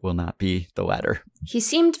hoping it will not be the latter. He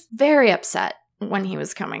seemed very upset when he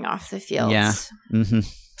was coming off the field. Yeah. Mm-hmm.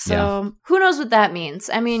 So who knows what that means?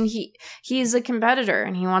 I mean, he's a competitor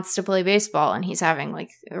and he wants to play baseball and he's having, like,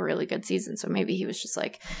 a really good season. So maybe he was just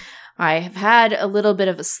like, I have had a little bit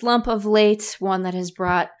of a slump of late, one that has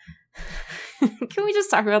brought... Can we just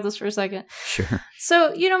talk about this for a second? Sure.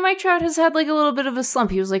 So, you know, Mike Trout has had, like, a little bit of a slump.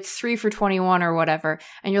 He was like 3 for 21 or whatever.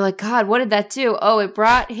 And you're like, God, what did that do? Oh, it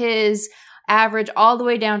brought his average all the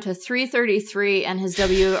way down to 333 and his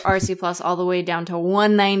WRC plus all the way down to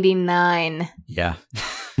 199. Yeah.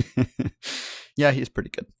 Yeah, he's pretty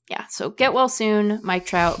good. Yeah, so get well soon, Mike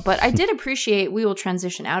Trout. But I did appreciate, we will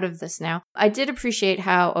transition out of this now. I did appreciate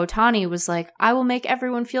how Ohtani was like, I will make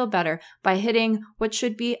everyone feel better by hitting what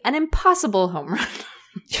should be an impossible home run.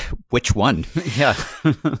 Which one? Yeah.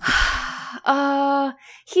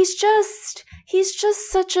 He's just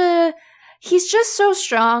so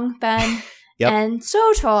strong, Ben. Yep. And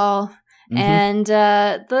so tall. Mm-hmm. And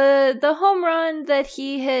the home run that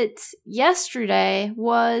he hit yesterday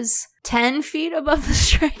was 10 feet above the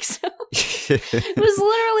strike zone. It was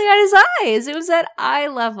literally at his eyes. It was at eye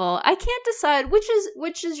level. I can't decide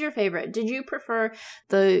which is your favorite. Did you prefer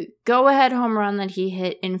the go-ahead home run that he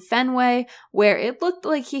hit in Fenway, where it looked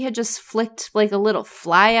like he had just flicked like a little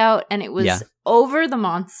fly out and it was over the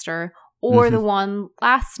monster, or the one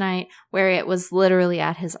last night where it was literally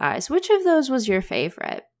at his eyes? Which of those was your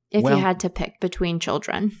favorite? If you had to pick between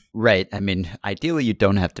children. Right. I mean, ideally you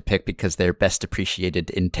don't have to pick because they're best appreciated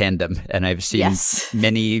in tandem. And I've seen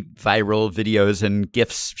many viral videos and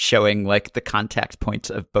GIFs showing like the contact points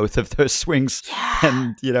of both of those swings. Yeah.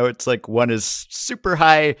 And, it's like one is super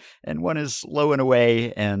high and one is low and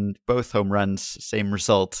away, and both home runs, same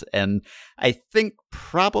result. And I think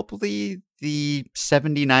probably the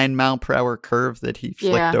 79 mile per hour curve that he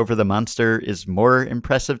flicked over the monster is more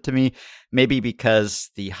impressive to me. Maybe because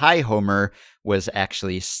the high homer was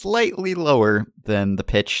actually slightly lower than the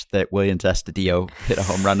pitch that Willians Astudillo hit a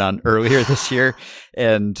home run on earlier this year.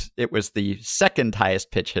 And it was the second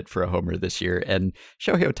highest pitch hit for a homer this year. And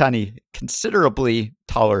Shohei Ohtani considerably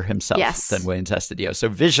taller himself than Willians Astudillo. So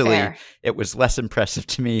visually, it was less impressive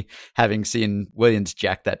to me having seen Willians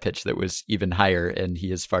jack that pitch that was even higher, and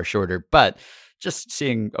he is far shorter. But just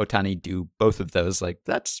seeing Ohtani do both of those, like,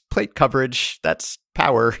 that's plate coverage, that's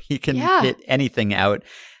power. He can hit anything out.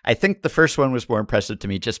 I think the first one was more impressive to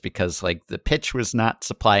me just because, like, the pitch was not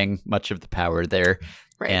supplying much of the power there.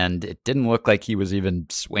 Right. And it didn't look like he was even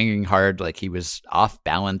swinging hard, like he was off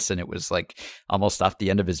balance, and it was like almost off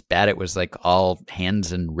the end of his bat. It was like all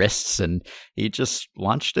hands and wrists, and he just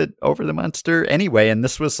launched it over the monster anyway. And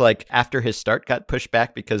this was like after his start got pushed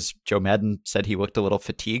back because Joe Maddon said he looked a little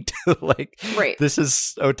fatigued. This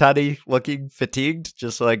is Ohtani looking fatigued,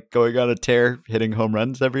 just like going on a tear, hitting home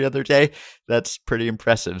runs every other day. That's pretty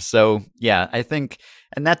impressive. So yeah, I think,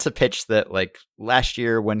 and that's a pitch that, like, last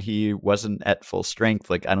year when he wasn't at full strength,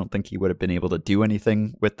 like, I don't think he would have been able to do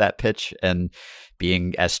anything with that pitch. And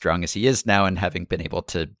being as strong as he is now and having been able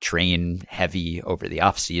to train heavy over the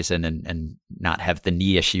offseason and not have the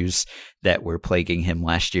knee issues that were plaguing him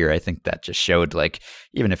last year, I think that just showed, like,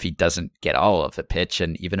 even if he doesn't get all of the pitch,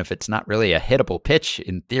 and even if it's not really a hittable pitch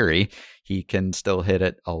in theory, he can still hit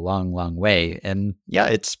it a long, long way. And yeah,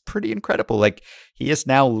 it's pretty incredible. Like, he is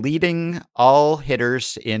now leading all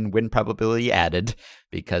hitters in win probability added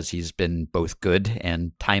because he's been both good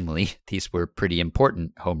and timely. These were pretty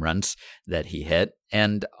important home runs that he hit.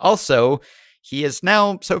 And also, he is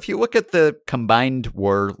now, so if you look at the combined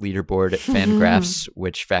WAR leaderboard at Fangraphs,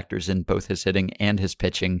 which factors in both his hitting and his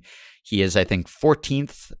pitching, he is, I think,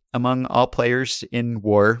 14th among all players in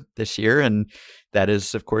WAR this year. And that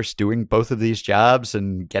is, of course, doing both of these jobs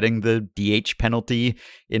and getting the DH penalty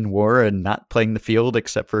in WAR and not playing the field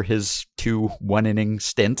except for his 2 one-inning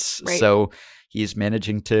stints. Right. So he's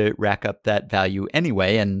managing to rack up that value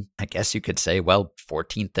anyway. And I guess you could say, well,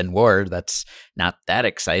 14th in WAR, that's not that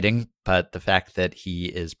exciting. But the fact that he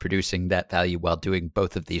is producing that value while doing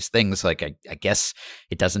both of these things, like, I guess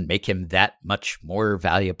it doesn't make him that much more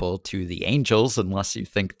valuable to the Angels unless you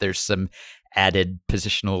think there's some added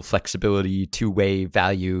positional flexibility, two-way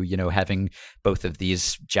value, having both of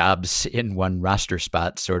these jobs in one roster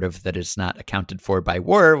spot sort of that is not accounted for by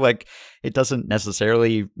WAR. Like, it doesn't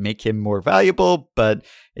necessarily make him more valuable, but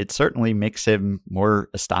it certainly makes him more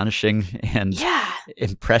astonishing and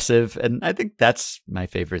impressive. And I think that's my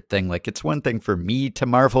favorite thing. Like, it's one thing for me to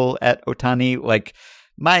marvel at Ohtani. Like,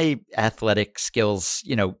 my athletic skills,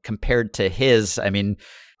 compared to his, I mean,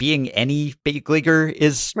 being any big leaguer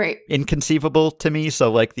is inconceivable to me.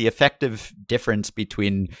 So, like, the effective difference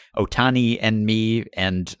between Ohtani and me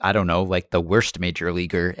and, I don't know, like the worst major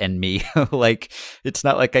leaguer and me, like, it's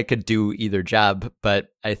not like I could do either job. But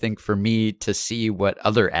I think for me to see what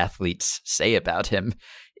other athletes say about him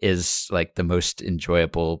is like the most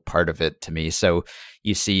enjoyable part of it to me. So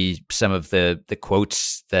you see some of the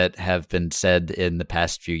quotes that have been said in the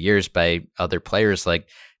past few years by other players, like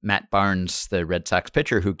Matt Barnes, the Red Sox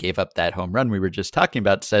pitcher who gave up that home run we were just talking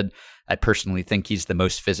about, said, I personally think he's the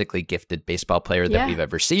most physically gifted baseball player that we've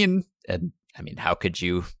ever seen. And I mean, how could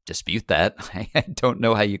you dispute that? I don't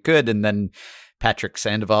know how you could. And then Patrick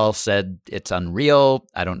Sandoval said it's unreal.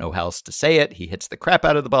 I don't know how else to say it. He hits the crap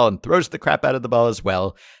out of the ball and throws the crap out of the ball as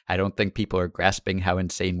well. I don't think people are grasping how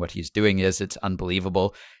insane what he's doing is. It's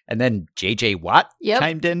unbelievable. And then JJ Watt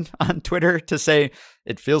chimed in on Twitter to say,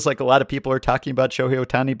 it feels like a lot of people are talking about Shohei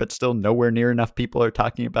Ohtani, but still nowhere near enough people are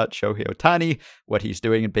talking about Shohei Ohtani. What he's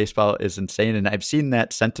doing in baseball is insane. And I've seen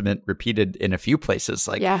that sentiment repeated in a few places.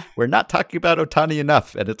 Like, we're not talking about Ohtani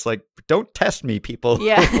enough. And it's like, don't test me, people.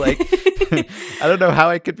 Yeah. Like, I don't know how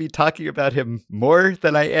I could be talking about him more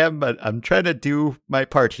than I am, but I'm trying to do my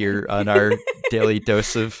part here on our daily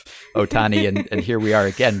dose of Ohtani. And here we are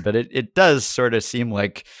again. But it does sort of seem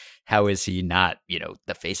like, how is he not,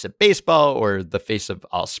 the face of baseball or the face of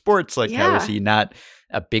all sports? Like, how is he not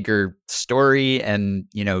a bigger story? And,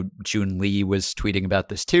 June Lee was tweeting about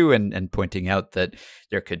this too and pointing out that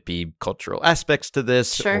there could be cultural aspects to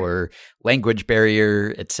this or language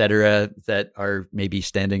barrier, et cetera, that are maybe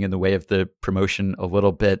standing in the way of the promotion a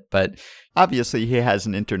little bit. But obviously he has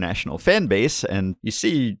an international fan base, and you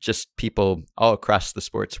see just people all across the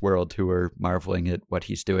sports world who are marveling at what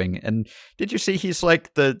he's doing. And did you see he's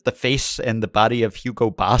like the face and the body of Hugo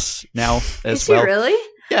Boss now as well? Is he really?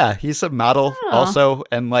 Yeah, he's a model also,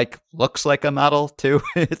 and like looks like a model too.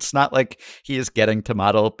 It's not like he is getting to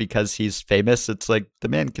model because he's famous. It's like the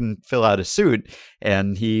man can fill out a suit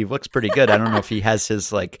and he looks pretty good. I don't know if he has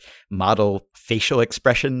his like model facial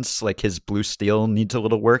expressions, like his blue steel needs a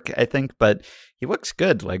little work, I think, but he looks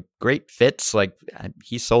good, like great fits. Like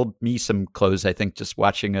he sold me some clothes, I think, just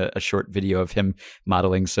watching a short video of him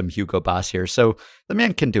modeling some Hugo Boss here. So the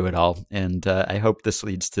man can do it all. And I hope this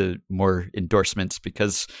leads to more endorsements,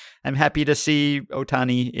 because I'm happy to see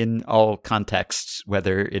Ohtani in all contexts,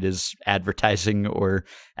 whether it is advertising or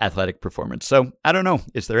athletic performance. So I don't know.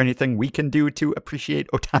 Is there anything we can do to appreciate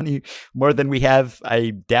Ohtani more than we have?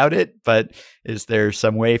 I doubt it, but is there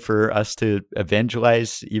some way for us to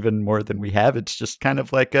evangelize even more than we have? It's just kind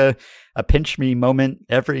of like a pinch me moment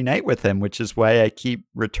every night with him, which is why I keep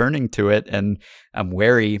returning to it. And I'm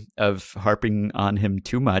wary of harping on him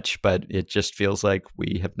too much, but it just feels like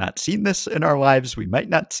we have not seen this in our lives. We might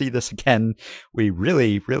not see this again. We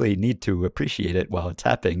really, really need to appreciate it while it's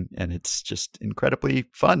happening. And it's just incredibly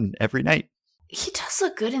fun every night. He does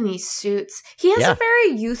look good in these suits. He has a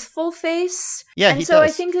very youthful face. Yeah, and so I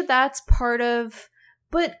think that's part of...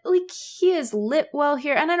 But, like, he is lit well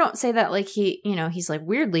here. And I don't say that like he's like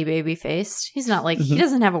weirdly baby-faced. He's not like, he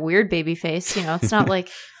doesn't have a weird baby face. It's not like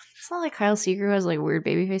Kyle Seager who has like a weird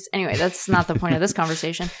baby face. Anyway, that's not the point of this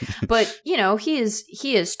conversation. But, he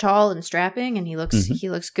is tall and strapping, and he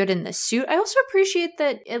looks good in this suit. I also appreciate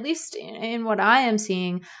that, at least in what I am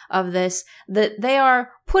seeing of this, that they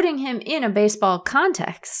are putting him in a baseball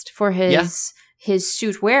context for his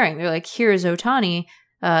suit wearing. They're like, here's Ohtani.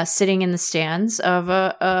 Sitting in the stands of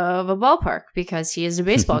a ballpark because he is a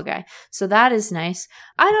baseball guy. So that is nice.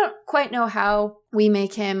 I don't quite know how we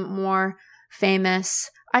make him more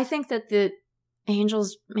famous. I think that the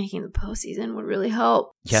Angels making the postseason would really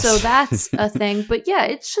help. Yes. So that's a thing. But yeah,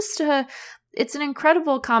 it's just it's an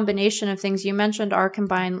incredible combination of things. You mentioned our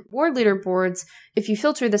combined WAR leaderboards. If you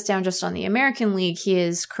filter this down just on the American League,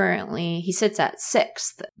 he sits at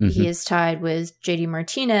 6th. Mm-hmm. He is tied with JD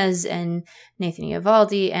Martinez and Nathan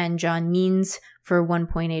Eovaldi and John Means for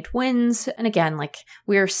 1.8 wins. And again, like,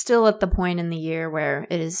 we are still at the point in the year where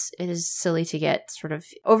it is silly to get sort of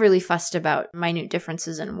overly fussed about minute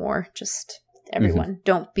differences in WAR. Just everyone,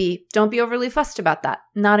 don't be overly fussed about that.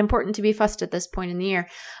 Not important to be fussed at this point in the year.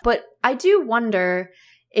 But I do wonder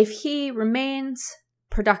if he remains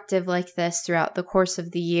productive like this throughout the course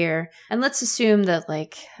of the year. And let's assume that,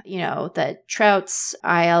 like, that Trout's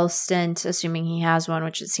IL stint, assuming he has one,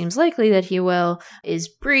 which it seems likely that he will, is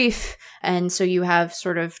brief. And so you have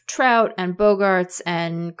sort of Trout and Bogarts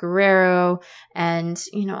and Guerrero and,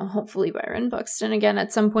 hopefully Byron Buxton again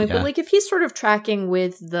at some point. Yeah. But like, if he's sort of tracking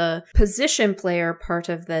with the position player part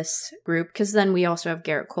of this group, because then we also have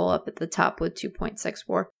Garrett Cole up at the top with 2.6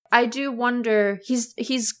 WAR. I do wonder,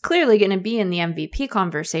 he's clearly going to be in the MVP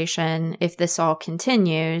conversation if this all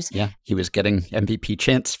continues. Yeah, he was getting MVP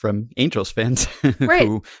chants from Angels fans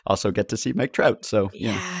who also get to see Mike Trout. So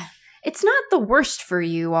yeah. It's not the worst for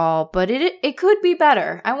you all, but it could be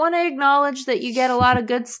better. I want to acknowledge that you get a lot of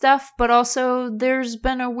good stuff, but also there's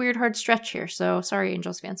been a weird hard stretch here. So sorry,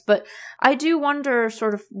 Angels fans. But I do wonder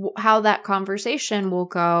sort of how that conversation will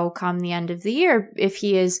go come the end of the year. If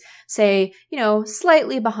he is, say,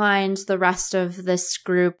 slightly behind the rest of this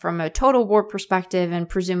group from a total WAR perspective, and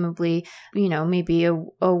presumably, maybe a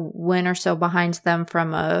win or so behind them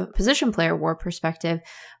from a position player WAR perspective.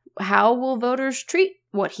 How will voters treat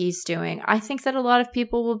what he's doing, I think that a lot of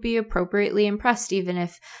people will be appropriately impressed, even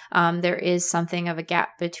if there is something of a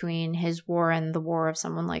gap between his war and the war of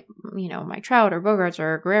someone like, Mike Trout or Bogaerts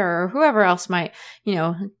or Guerrero or whoever else might,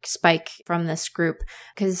 spike from this group,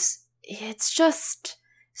 because it's just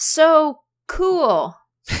so cool.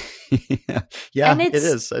 Yeah, it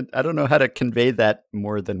is. I don't know how to convey that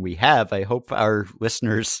more than we have. I hope our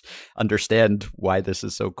listeners understand why this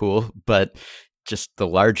is so cool, but just the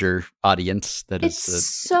larger audience that is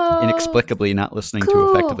so inexplicably not listening to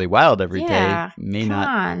Effectively Wild every day may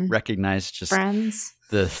not recognize just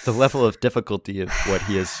the level of difficulty of what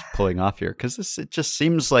he is pulling off here. Because it just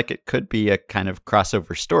seems like it could be a kind of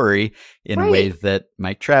crossover story in a way that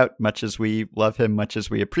Mike Trout, much as we love him, much as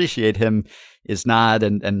we appreciate him, is not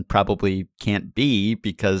and probably can't be,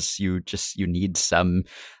 because you need some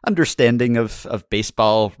understanding of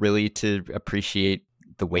baseball really to appreciate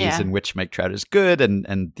the ways in which Mike Trout is good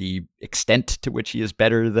and the extent to which he is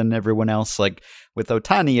better than everyone else. Like with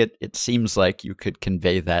Ohtani, it seems like you could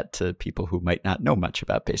convey that to people who might not know much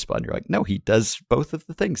about baseball. And you're like, no, he does both of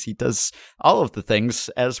the things. He does all of the things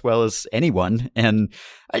as well as anyone. And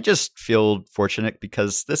I just feel fortunate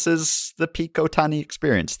because this is the peak Ohtani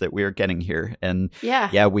experience that we are getting here. And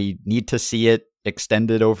we need to see it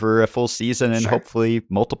extended over a full season and hopefully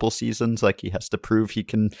multiple seasons. Like, he has to prove he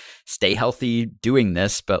can stay healthy doing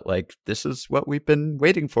this, but like, this is what we've been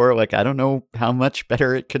waiting for. Like, I don't know how much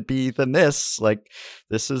better it could be than this. Like,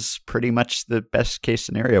 this is pretty much the best case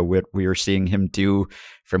scenario what we are seeing him do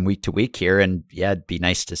from week to week here. And it'd be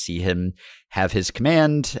nice to see him have his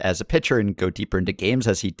command as a pitcher and go deeper into games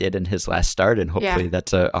as he did in his last start. And hopefully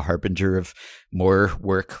that's a harbinger of more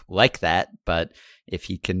work like that. But if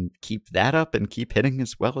he can keep that up and keep hitting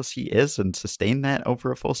as well as he is and sustain that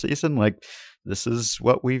over a full season, like, this is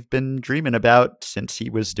what we've been dreaming about since he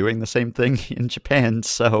was doing the same thing in Japan.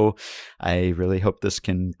 So I really hope this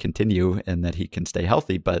can continue and that he can stay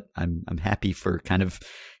healthy. But I'm happy for kind of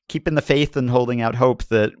keeping the faith and holding out hope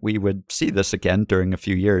that we would see this again during a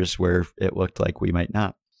few years where it looked like we might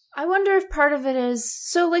not. I wonder if part of it is,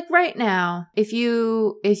 so like right now, if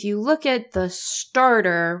you look at the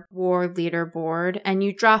starter WAR leaderboard and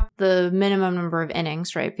you drop the minimum number of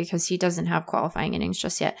innings, right? Because he doesn't have qualifying innings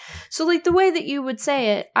just yet. So like the way that you would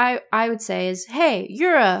say it, I would say is, hey,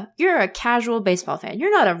 you're a casual baseball fan.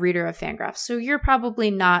 You're not a reader of Fangraphs. So you're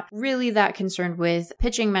probably not really that concerned with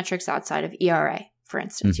pitching metrics outside of ERA. For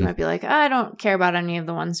instance, you might be like, I don't care about any of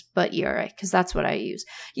the ones but ERA because that's what I use.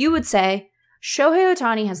 You would say, Shohei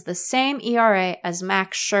Ohtani has the same ERA as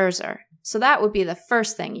Max Scherzer. So that would be the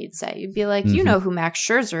first thing you'd say. You'd be like, you know who Max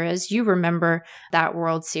Scherzer is. You remember that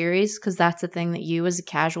World Series because that's the thing that you as a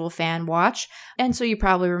casual fan watch. And so you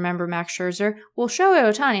probably remember Max Scherzer. Well, Shohei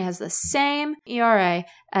Ohtani has the same ERA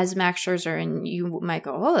as Max Scherzer. And you might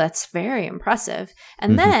go, oh, that's very impressive.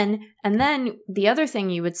 And then the other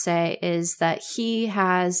thing you would say is that he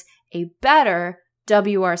has a better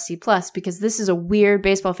WRC plus, because this is a weird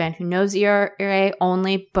baseball fan who knows ERA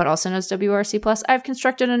only, but also knows WRC plus. I've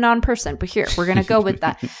constructed a non-person, but here, we're going to go with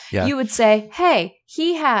that. You would say, hey,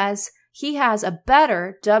 he has a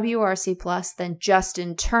better WRC plus than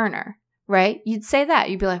Justin Turner, right? You'd say that.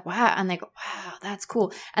 You'd be like, wow. And they go, wow, that's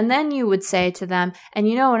cool. And then you would say to them, and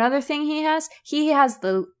you know another thing he has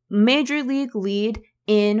the major league lead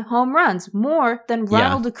in home runs, more than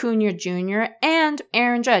Ronald Acuna Jr. and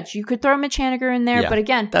Aaron Judge. You could throw Mitch Haniger in there, but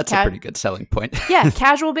again, that's a pretty good selling point.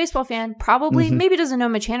 Casual baseball fan probably maybe doesn't know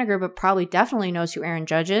Mitch Haniger, but probably definitely knows who Aaron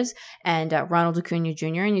Judge is and Ronald Acuna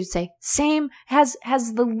Jr. And you'd say same has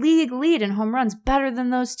the league lead in home runs, better than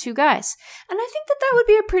those two guys. And I think that would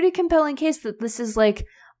be a pretty compelling case that this is like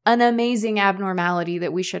an amazing abnormality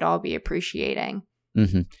that we should all be appreciating.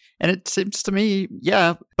 And it seems to me,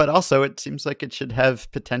 but also it seems like it should have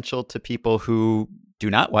potential to people who do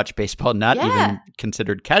not watch baseball, not even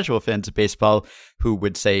considered casual fans of baseball, who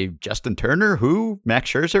would say Justin Turner, who? Max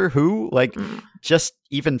Scherzer, who? Like, just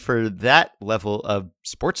even for that level of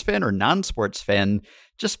sports fan or non-sports fan,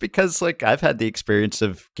 just because like I've had the experience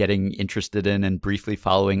of getting interested in and briefly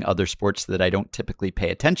following other sports that I don't typically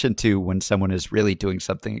pay attention to when someone is really doing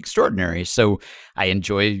something extraordinary. So I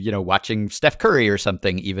enjoy, watching Steph Curry or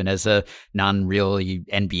something, even as a non-really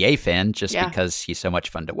NBA fan, just because he's so much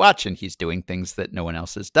fun to watch and he's doing things that no one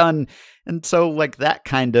else has done. And so like that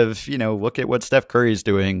kind of, look at what Steph Curry is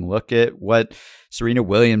doing, look at what Serena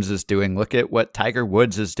Williams is doing, look at what Tiger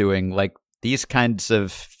Woods is doing, like these kinds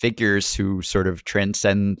of figures who sort of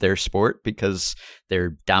transcend their sport because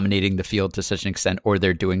they're dominating the field to such an extent, or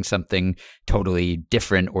they're doing something totally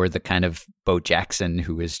different, or the kind of Bo Jackson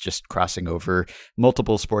who is just crossing over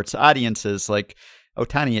multiple sports audiences. Like,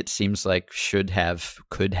 Ohtani, it seems like, could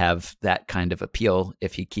have that kind of appeal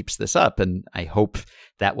if he keeps this up. And I hope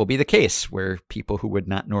that will be the case, where people who would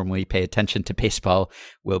not normally pay attention to baseball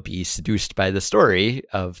will be seduced by the story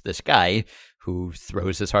of this guy who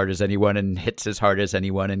throws as hard as anyone and hits as hard as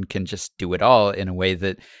anyone and can just do it all in a way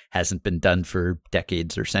that hasn't been done for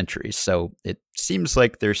decades or centuries. So it seems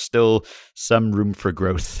like there's still some room for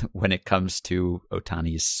growth when it comes to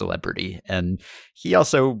Ohtani's celebrity. And he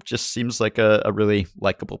also just seems like a really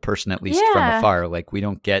likable person, at least from afar. Like, we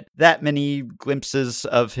don't get that many glimpses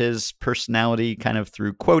of his personality kind of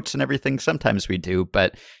through quotes and everything. Sometimes we do,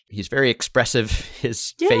 but he's very expressive.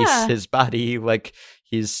 His face, his body, like,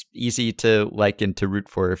 he's easy to like and to root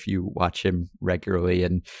for if you watch him regularly,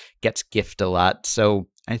 and gets gift a lot. So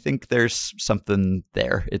I think there's something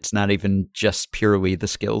there. It's not even just purely the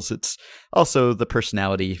skills. It's also the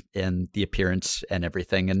personality and the appearance and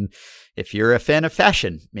everything. And if you're a fan of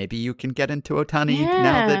fashion, maybe you can get into Ohtani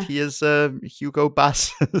now that he is a Hugo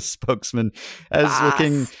Boss spokesman. I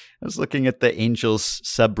was looking at the Angels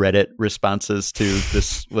subreddit responses to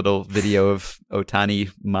this little video of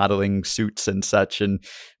Ohtani modeling suits and such. And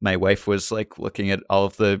my wife was like looking at all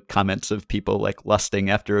of the comments of people like lusting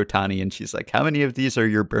after Ohtani. And she's like, how many of these are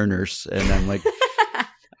your burners? And I'm like,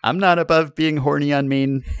 I'm not above being horny on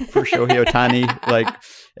main for Shohei Ohtani. Like,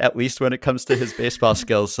 at least when it comes to his baseball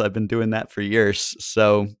skills, I've been doing that for years.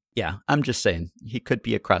 So yeah, I'm just saying he could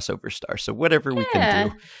be a crossover star. So whatever we can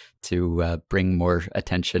do to bring more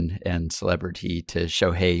attention and celebrity to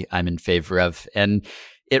Shohei, I'm in favor of. And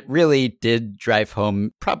it really did drive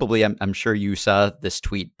home, probably, I'm sure you saw this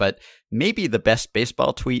tweet, but maybe the best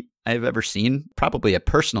baseball tweet I've ever seen, probably a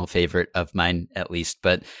personal favorite of mine at least.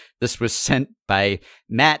 But this was sent by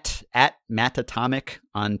Matt at Mattatomic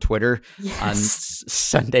on Twitter on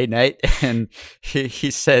Sunday night. And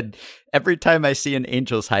he said, every time I see an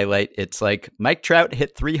Angels highlight, it's like Mike Trout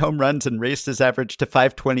hit 3 home runs and raised his average to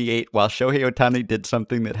 528, while Shohei Ohtani did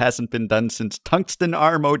something that hasn't been done since Tungsten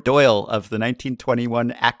Arm O'Doyle of the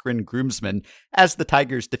 1921 Akron Groomsmen, as the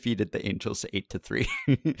Tigers defeated the Angels 8-3.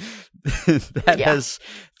 That has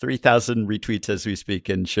 3,000 retweets as we speak,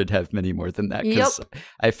 and should have many more than that, because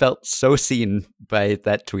I felt so seen by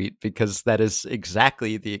that tweet, because that is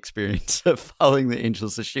exactly the experience of following the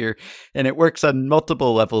Angels this year. And it works on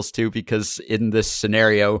multiple levels too, because in this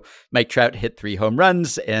scenario, Mike Trout hit 3 home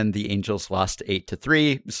runs and the Angels lost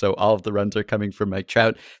 8-3. So all of the runs are coming from Mike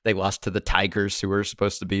Trout. They lost to the Tigers, who were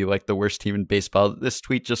supposed to be like the worst team in baseball. This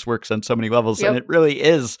tweet just works on so many levels. And it really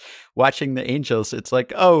is. Watching the Angels, it's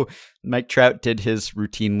like, oh, Mike Trout did his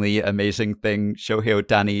routinely amazing thing. Shohei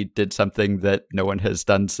Ohtani did something that no one has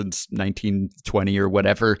done since 1920 or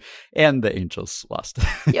whatever, and the Angels lost.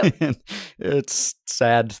 It's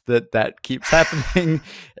sad that that keeps happening,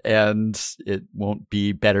 and it won't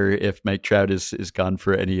be better if Mike Trout is gone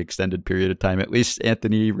for any extended period of time. At least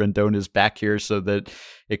Anthony Rendon is back here so that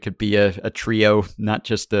it could be a trio, not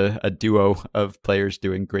just a duo of players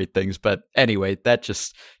doing great things. But anyway, that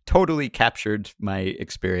just totally captured my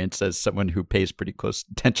experience as someone who pays pretty close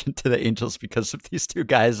attention to the Angels because of these two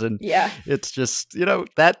guys. And it's just,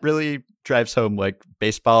 that really drives home, like,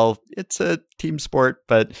 baseball, it's a team sport,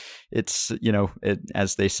 but it's,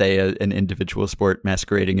 as they say, an individual sport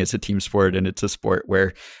masquerading as a team sport. And it's a sport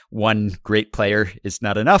where one great player is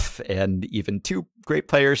not enough, and even 2 great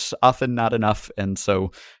players often not enough. And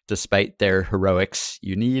so despite their heroics,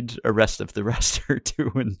 you need a rest of the roster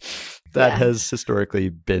too. And that has historically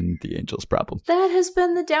been the Angels' problem. That has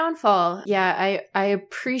been the downfall. Yeah, I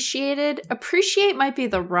appreciate might be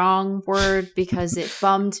the wrong word, because it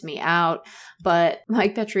bummed me out. But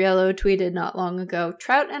Mike Petriello tweeted not long ago,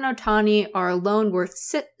 Trout and Ohtani are alone worth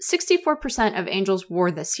 64% of Angels'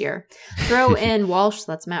 WAR this year. Throw in Walsh,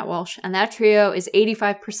 that's Matt Walsh, and that trio is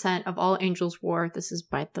 85% of all Angels' WAR. This is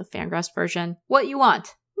by the Fangraphs version. What you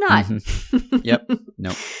want? Not. Yep.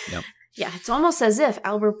 Nope. Yeah, it's almost as if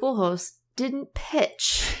Albert Pujols didn't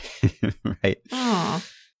pitch. Right. Aww.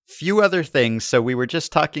 Few other things. So we were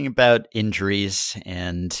just talking about injuries,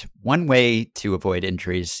 and one way to avoid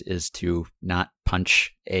injuries is to not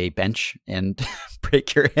punch a bench and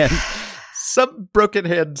break your hand. Some broken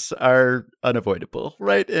hands are unavoidable,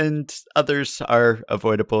 right? And others are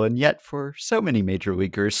avoidable, and yet for so many major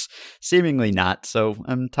leaguers, seemingly not. So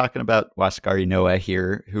I'm talking about Huascar Ynoa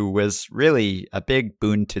here, who was really a big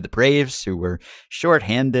boon to the Braves, who were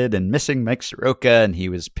shorthanded and missing Mike Soroka, and he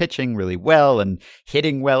was pitching really well and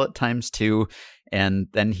hitting well at times too. And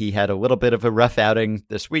then he had a little bit of a rough outing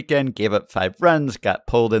this weekend, gave up 5 runs, got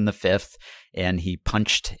pulled in the 5th. and he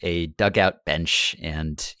punched a dugout bench,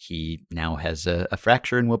 and he now has a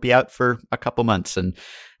fracture and will be out for a couple months. And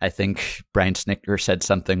I think Brian Snitker said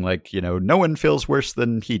something like, no one feels worse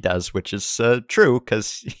than he does, which is true,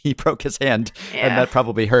 because he broke his hand and that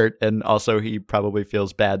probably hurt. And also he probably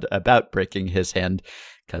feels bad about breaking his hand,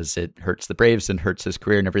 because it hurts the Braves and hurts his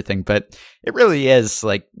career and everything. But it really is,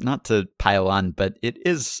 like, not to pile on, but it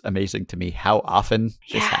is amazing to me how often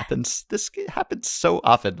this happens. This happens so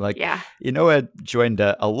often. Like, Ynoa joined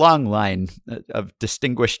a long line of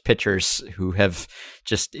distinguished pitchers who have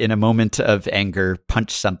just in a moment of anger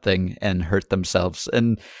punched something and hurt themselves.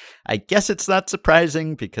 And I guess it's not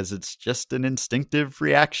surprising, because it's just an instinctive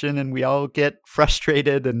reaction and we all get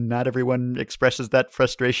frustrated, and not everyone expresses that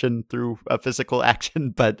frustration through a physical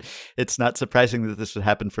action. But it's not surprising that this would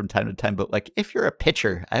happen from time to time. But like, if you're a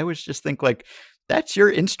pitcher, I always just think like, that's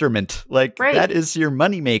your instrument. Like, that is your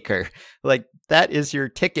moneymaker. Like, that is your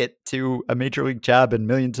ticket to a major league job and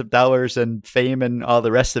millions of dollars and fame and all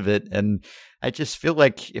the rest of it. And I just feel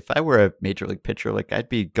like if I were a major league pitcher, like, I'd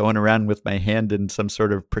be going around with my hand in some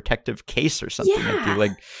sort of protective case or something. I'd be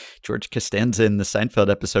like George Costanza in the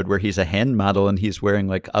Seinfeld episode where he's a hand model and he's wearing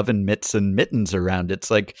like oven mitts and mittens around.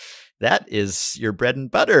 It's like, that is your bread and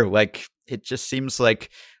butter. Like, it just seems like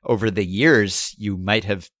over the years, you might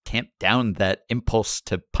have tamped down that impulse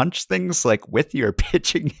to punch things like with your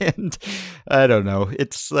pitching hand. I don't know.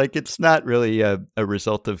 It's like, it's not really a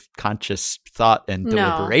result of conscious thought and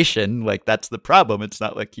deliberation. Like, that's the problem. It's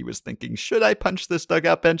not like he was thinking, should I punch this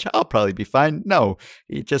dugout bench? I'll probably be fine. No,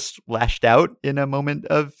 he just lashed out in a moment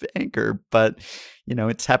of anger. But,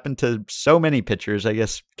 it's happened to so many pitchers, I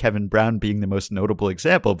guess Kevin Brown being the most notable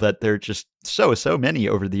example, but there are just so many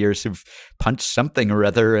over the years who've punched something or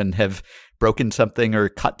other and have broken something or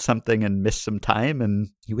cut something and missed some time. And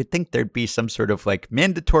you would think there'd be some sort of like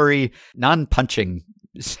mandatory non-punching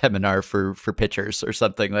seminar for pitchers or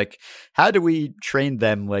something. Like, how do we train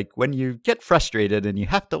them? Like, when you get frustrated and you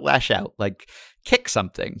have to lash out, like, kick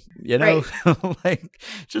something, like,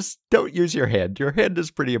 just don't use your hand. Your hand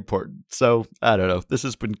is pretty important. So I don't know. This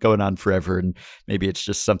has been going on forever, and maybe it's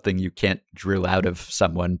just something you can't drill out of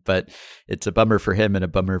someone, but it's a bummer for him and a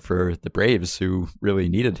bummer for the Braves, who really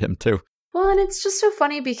needed him too. Well, and it's just so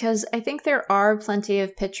funny because I think there are plenty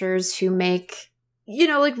of pitchers who make,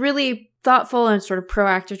 like really thoughtful and sort of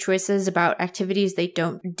proactive choices about activities they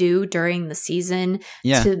don't do during the season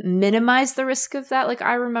to minimize the risk of that. Like,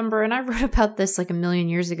 I remember, and I wrote about this like a million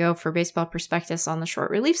years ago for Baseball Prospectus on the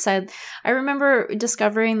short relief side. I remember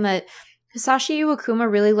discovering that Hisashi Iwakuma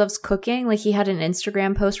really loves cooking. Like, he had an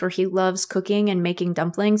Instagram post where he loves cooking and making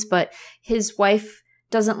dumplings, but his wife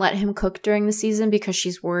doesn't let him cook during the season because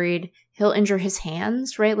she's worried he'll injure his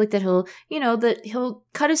hands, right? Like that he'll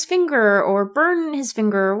cut his finger or burn his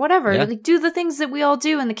finger or whatever. Yeah. Like, do the things that we all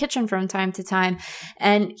do in the kitchen from time to time.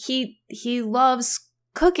 And he loves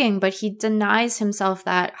cooking, but he denies himself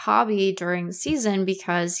that hobby during the season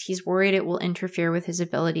because he's worried it will interfere with his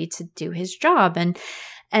ability to do his job.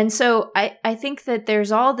 And so I think that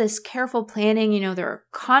there's all this careful planning. There are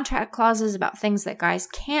contract clauses about things that guys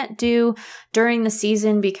can't do during the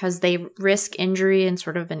season because they risk injury in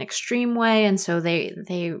sort of an extreme way. And so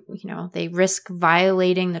they risk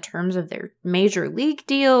violating the terms of their major league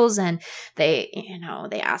deals. And they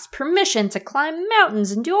ask permission to climb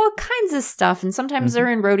mountains and do all kinds of stuff. And sometimes they're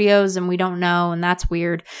in rodeos and we don't know. And that's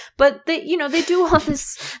weird. But they do all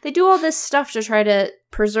this stuff to try to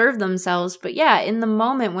preserve themselves. But yeah, in the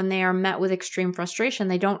moment when they are met with extreme frustration,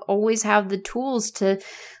 they don't always have the tools to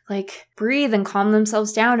like breathe and calm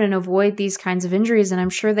themselves down and avoid these kinds of injuries. And I'm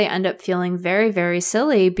sure they end up feeling very, very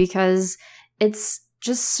silly because it's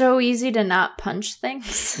just so easy to not punch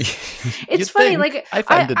things. It's funny. Like, I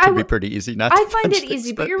find it to be pretty easy not to punch I find it things,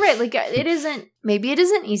 easy, but you're right. Like, maybe it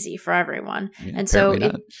isn't easy for everyone. Yeah, and so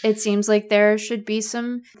it seems like there should be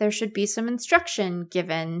some instruction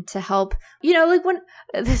given to help, like when,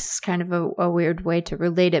 this is kind of a weird way to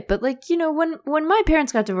relate it, but like, when my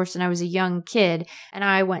parents got divorced and I was a young kid and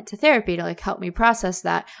I went to therapy to like help me process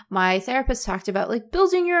that, my therapist talked about like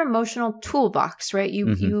building your emotional toolbox, right?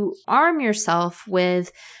 You arm yourself with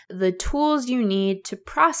the tools you need to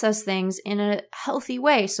process things in a healthy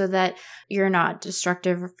way so that you're not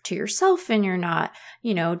destructive to yourself and you're not,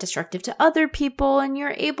 destructive to other people, and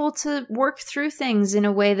you're able to work through things in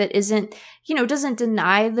a way that isn't, doesn't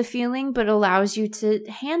deny the feeling, but allows you to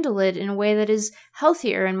handle it in a way that is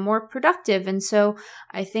healthier and more productive. And so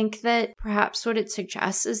I think that perhaps what it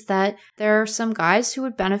suggests is that there are some guys who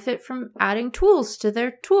would benefit from adding tools to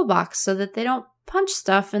their toolbox so that they don't punch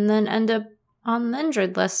stuff and then end up on the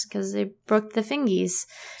injured list because they broke the fingies.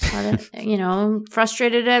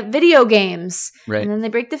 Frustrated at video games. Right. And then they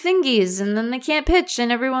break the fingies and then they can't pitch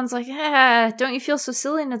and everyone's like, don't you feel so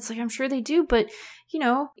silly? And it's like, I'm sure they do, but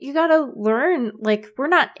you got to learn, like, we're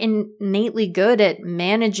not innately good at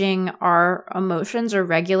managing our emotions or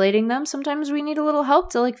regulating them. Sometimes we need a little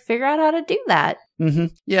help to, like, figure out how to do that. Mm-hmm.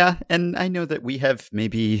 Yeah, and I know that we have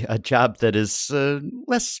maybe a job that is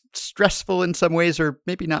less stressful in some ways, or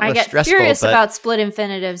maybe not less stressful. I get furious about split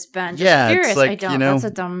infinitives, Ben. Just furious. It's like, I don't. That's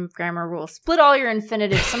a dumb grammar rule. Split all your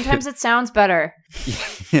infinitives. Sometimes it sounds better.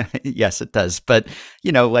 Yes, it does. But,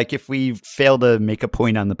 like if we fail to make a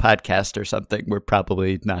point on the podcast or something, we're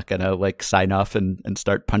probably not going to like sign off and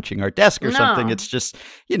start punching our desk or something. It's just,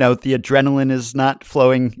 the adrenaline is not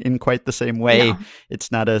flowing in quite the same way. No.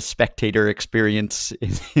 It's not a spectator experience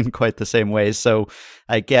in quite the same way. So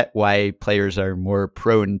I get why players are more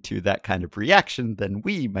prone to that kind of reaction than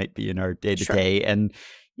we might be in our day-to-day. Sure. And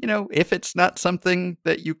if it's not something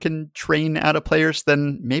that you can train out of players,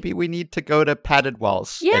 then maybe we need to go to padded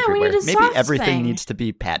walls everywhere. Maybe everything needs to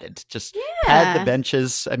be padded. Just pad the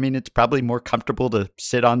benches. I mean, it's probably more comfortable to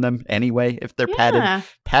sit on them anyway if they're padded.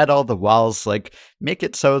 Pad all the walls. Like, make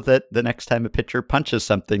it so that the next time a pitcher punches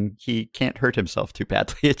something, he can't hurt himself too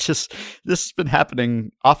badly. It's just, this has been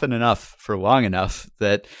happening often enough for long enough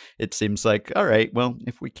that it seems like, all right, well,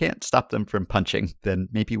 if we can't stop them from punching, then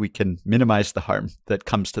maybe we can minimize the harm that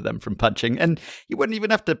comes to them from punching. And you wouldn't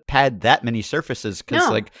even have to pad that many surfaces because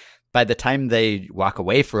like by the time they walk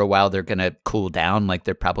away for a while, they're going to cool down. Like,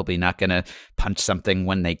 they're probably not going to punch something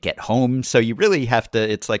when they get home. So you really have to,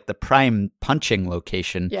 it's like the prime punching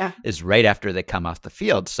location is right after they come off the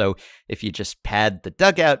field. So if you just pad the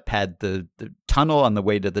dugout, pad the tunnel on the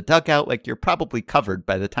way to the dugout, like, you're probably covered.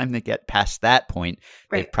 By the time they get past that point,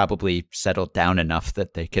 they've probably settled down enough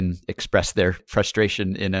that they can express their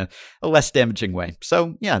frustration in a less damaging way.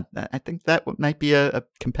 So yeah, I think that might be a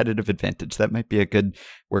competitive advantage. That might be a good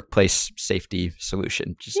workplace safety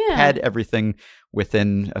solution. Just pad everything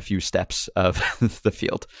within a few steps of the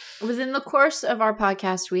field. Within the course of our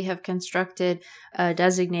podcast, we have constructed a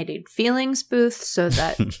designated feelings booth so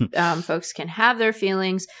that folks can have their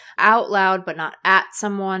feelings out loud, but not at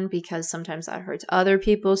someone, because sometimes that hurts other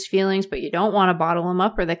people's feelings, but you don't want to bottle them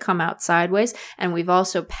up or they come out sideways. And we've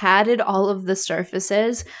also padded all of the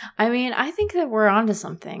surfaces. I mean, I think that we're onto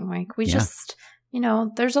something. Like, we just...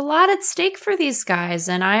 there's a lot at stake for these guys,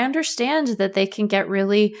 and I understand that they can get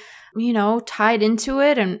really, tied into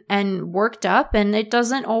it and worked up, and it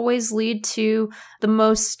doesn't always lead to the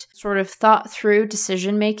most sort of thought through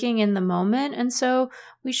decision making in the moment. And so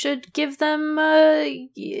we should give them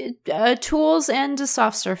tools and a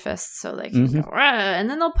soft surface so they can go, and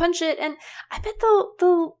then they'll punch it, and I bet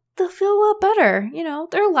they'll feel a lot better.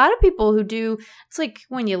 There are a lot of people who do. It's like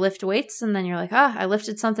when you lift weights and then you're like, I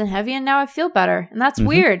lifted something heavy and now I feel better. And that's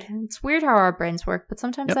weird. It's weird how our brains work, but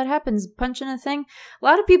sometimes that happens. Punching a thing. A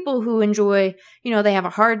lot of people who enjoy, they have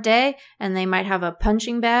a hard day and they might have a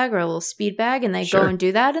punching bag or a little speed bag and they go and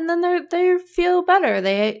do that, and then they feel better.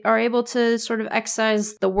 They are able to sort of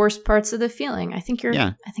excise the worst parts of the feeling. I think you're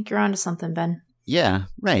onto something, Ben. Yeah,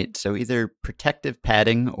 right. So either protective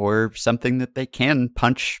padding or something that they can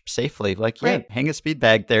punch safely. Like, hang a speed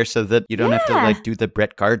bag there so that you don't have to like do the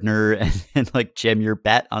Brett Gardner and like jam your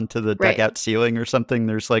bat onto the dugout ceiling or something.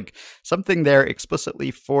 There's like something there explicitly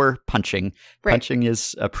for punching. Punching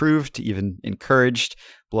is approved, even encouraged.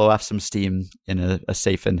 Blow off some steam in a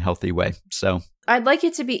safe and healthy way. So I'd like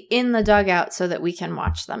it to be in the dugout so that we can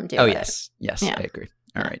watch them do it. Yes, I agree.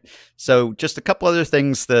 All right. So just a couple other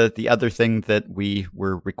things. The other thing that we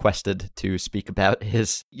were requested to speak about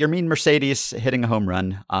is Yermin Mercedes hitting a home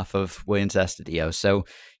run off of Willians Astudillo. So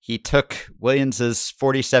he took Williams's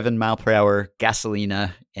 47 mile per hour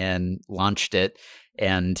Gasolina and launched it.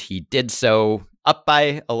 And he did so up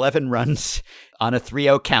by 11 runs on a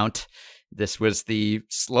 3-0 count. This was the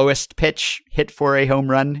slowest pitch hit for a home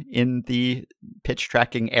run in the pitch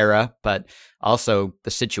tracking era, but also the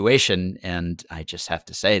situation. And I just have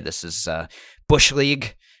to say, this is Bush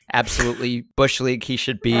League, absolutely Bush League. He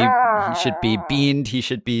should be beaned. He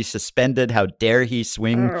should be suspended. How dare he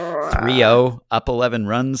swing 3-0 up 11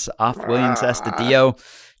 runs off Willians Astudillo?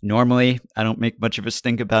 Normally, I don't make much of a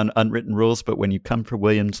stink about unwritten rules, but when you come for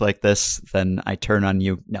Williams like this, then I turn on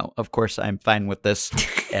you. No, of course, I'm fine with this.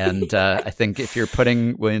 And I think if you're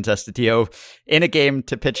putting Willians Astudillo in a game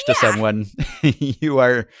to pitch to someone, you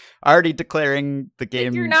are already declaring the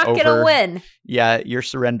game You're not over. Gonna win. Yeah, you're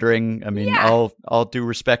surrendering. I mean, all due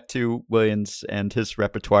respect to Williams and his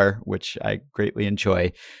repertoire, which I greatly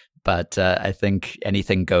enjoy. But I think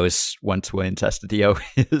anything goes once Willians Astudillo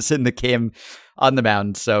is in the game on the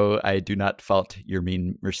mound. So I do not fault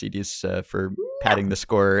Yermin Mercedes for padding the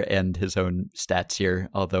score and his own stats here.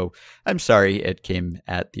 Although I'm sorry it came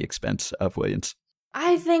at the expense of Willians.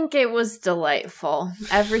 I think it was delightful.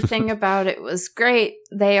 Everything about it was great.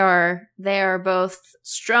 They are both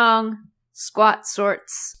strong squat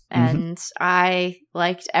sorts, and I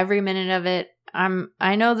liked every minute of it.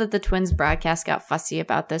 I know that the Twins broadcast got fussy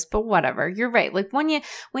about this, but whatever. You're right. Like when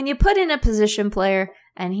you put in a position player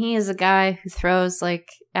and he is a guy who throws like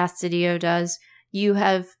Astudillo does, you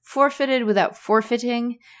have forfeited without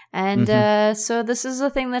forfeiting. And so this is a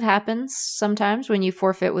thing that happens sometimes when you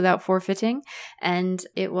forfeit without forfeiting. And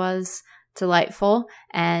it was delightful.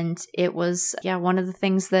 And it was, one of the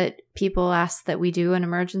things that people asked that we do an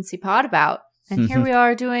emergency pod about. And here we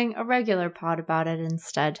are doing a regular pod about it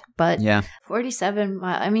instead. But 47,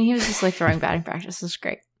 I mean, he was just like throwing batting practice. It was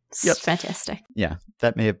great. It's fantastic. Yeah,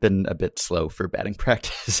 that may have been a bit slow for batting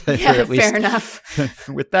practice. Yeah, at least, fair enough.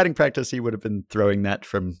 With batting practice, he would have been throwing that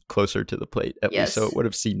from closer to the plate, at least, so it would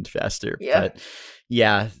have seemed faster. Yeah. But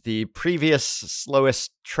yeah, the previous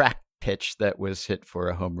slowest track pitch that was hit for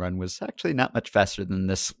a home run was actually not much faster than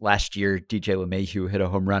this. Last year, DJ LeMahieu hit a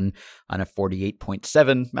home run on a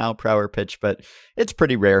 48.7 mile per hour pitch, but it's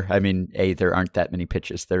pretty rare. I mean, there aren't that many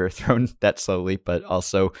pitches that are thrown that slowly, but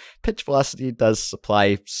also pitch velocity does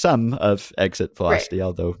supply some of exit velocity,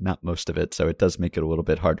 although not most of it. So it does make it a little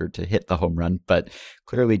bit harder to hit the home run, but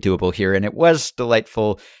clearly doable here. And it was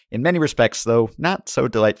delightful in many respects, though not so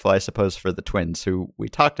delightful, I suppose, for the Twins, who we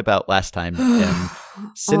talked about last time. And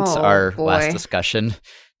since our last discussion,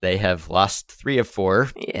 they have lost 3 of 4,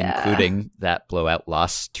 including that blowout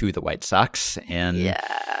loss to the White Sox. And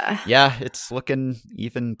it's looking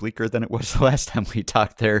even bleaker than it was the last time we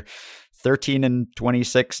talked. They're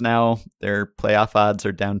 13-26 now. Their playoff odds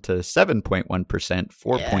are down to 7.1%,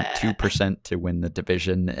 4.2% to win the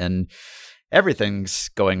division. And everything's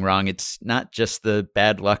going wrong. It's not just the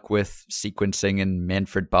bad luck with sequencing and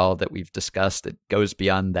Manfred Ball that we've discussed. It goes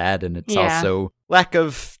beyond that, and it's also lack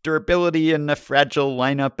of durability in a fragile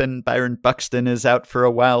lineup, and Byron Buxton is out for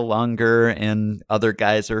a while longer, and other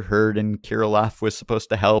guys are hurt, and Kirilloff was supposed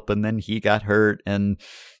to help, and then he got hurt, and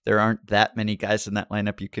there aren't that many guys in that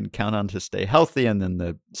lineup you can count on to stay healthy, and then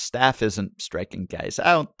the staff isn't striking guys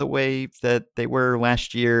out the way that they were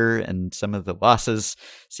last year, and some of the losses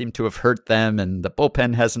seem to have hurt them, and the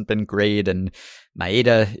bullpen hasn't been great, and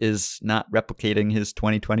Maeda is not replicating his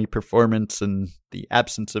 2020 performance, and the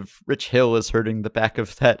absence of Rich Hill is hurting the back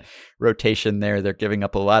of that rotation there. They're giving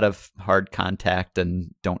up a lot of hard contact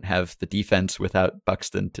and don't have the defense without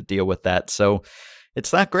Buxton to deal with that. So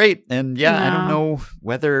it's not great. And I don't know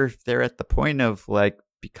whether they're at the point of like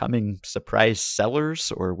becoming surprise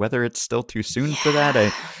sellers or whether it's still too soon for that.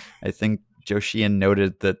 I think Joe Sheehan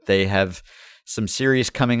noted that they have some series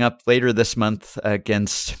coming up later this month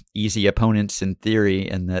against easy opponents in theory,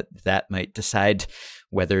 and that might decide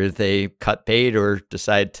whether they cut bait or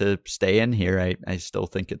decide to stay in here. I still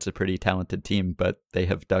think it's a pretty talented team, but they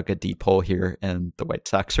have dug a deep hole here, and the White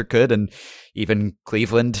Sox are good, and even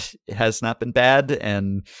Cleveland has not been bad,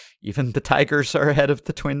 and even the Tigers are ahead of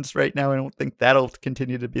the Twins right now. I don't think that'll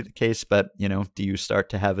continue to be the case, but, do you start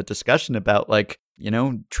to have a discussion about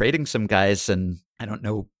trading some guys? And I don't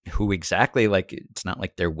know who exactly, it's not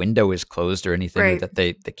like their window is closed or anything, or that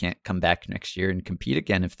they can't come back next year and compete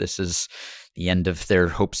again if this is the end of their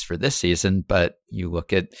hopes for this season. But you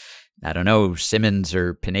look at, I don't know, Simmons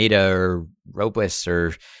or Pineda or Robles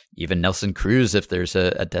or even Nelson Cruz, if there's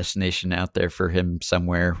a destination out there for him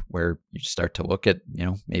somewhere where you start to look at,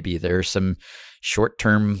 maybe there's some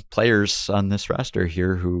short-term players on this roster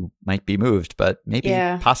here who might be moved, but maybe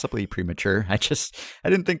possibly premature. I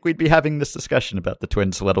didn't think we'd be having this discussion about the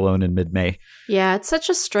Twins, let alone in mid-May. Yeah, it's such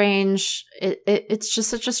a strange, it's just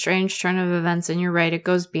such a strange turn of events. And you're right, it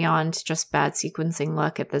goes beyond just bad sequencing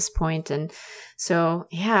luck at this point. And so,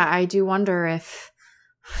 I do wonder if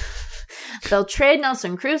they'll trade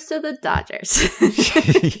Nelson Cruz to the Dodgers.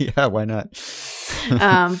 Yeah, why not?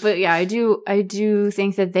 But I do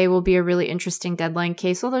think that they will be a really interesting deadline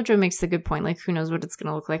case. Although Joe makes the good point, who knows what it's going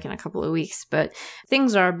to look like in a couple of weeks. But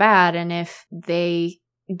things are bad, and if they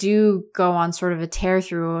do go on sort of a tear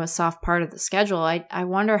through a soft part of the schedule, I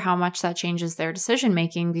wonder how much that changes their decision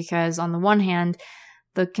making. Because on the one hand,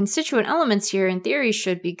 the constituent elements here in theory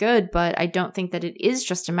should be good, but I don't think that it is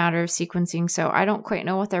just a matter of sequencing. So I don't quite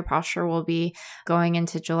know what their posture will be going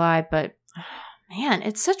into July. But man,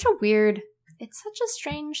 it's such a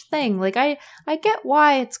strange thing. I get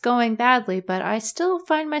why it's going badly, but I still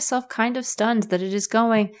find myself kind of stunned that it is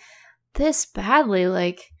going this badly.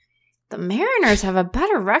 The Mariners have a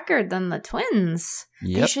better record than the Twins.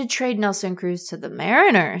 Yep. They should trade Nelson Cruz to the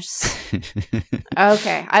Mariners.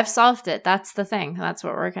 Okay, I've solved it. That's the thing. That's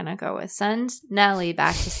what we're going to go with. Send Nelly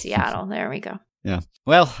back to Seattle. There we go. Yeah.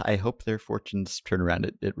 Well, I hope their fortunes turn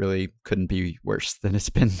around. It really couldn't be worse than it's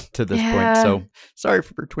been to this point. So sorry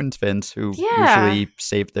for Twins fans who usually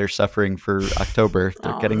save their suffering for October.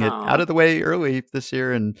 They're getting it out of the way early this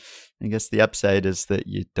year. And I guess the upside is that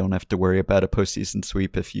you don't have to worry about a postseason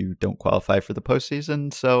sweep if you don't qualify for the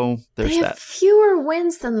postseason. So there's that. They have fewer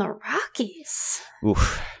wins than the Rockies.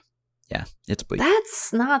 Oof. Yeah, it's bleak.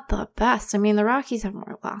 That's not the best. I mean, the Rockies have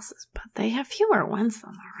more losses, but they have fewer wins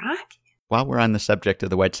than the Rockies. While we're on the subject of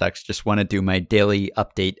the White Sox, just want to do my daily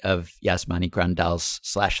update of Yasmani Grandal's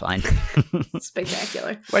slash line.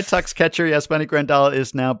 Spectacular. White Sox catcher Yasmani Grandal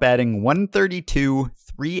is now batting 132,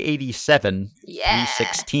 387,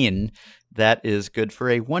 316. That is good for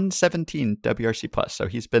a 117 WRC plus. So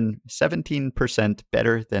he's been 17%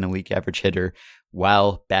 better than a league average hitter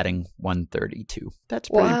while batting 132. That's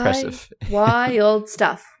pretty impressive. Wild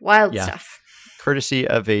stuff. Wild stuff. Courtesy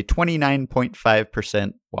of a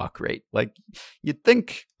 29.5% walk rate. Like, you'd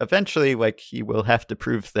think eventually, like, he will have to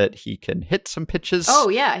prove that he can hit some pitches. Oh,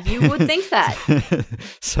 yeah, you would think that.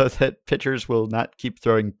 So that pitchers will not keep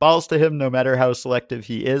throwing balls to him, no matter how selective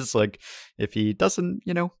he is. Like, if he doesn't,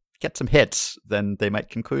 get some hits, then they might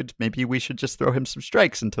conclude maybe we should just throw him some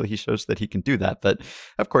strikes until he shows that he can do that. But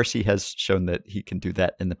of course, he has shown that he can do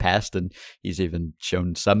that in the past, and he's even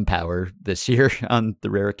shown some power this year on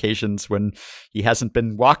the rare occasions when he hasn't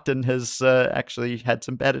been walked and has actually had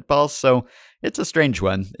some batted balls. So it's a strange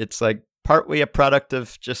one. It's like partly a product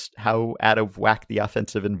of just how out of whack the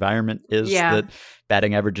offensive environment is, that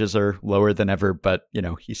batting averages are lower than ever, but,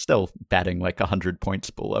 he's still batting like 100 points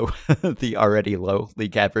below the already low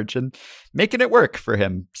league average and making it work for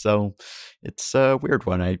him. So it's a weird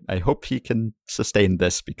one. I hope he can sustain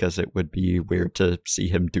this, because it would be weird to see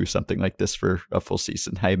him do something like this for a full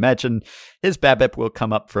season. I imagine his BABIP will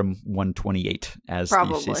come up from 128 as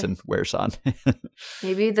the season wears on.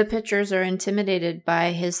 Maybe the pitchers are intimidated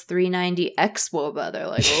by his 390 xwOBA. They're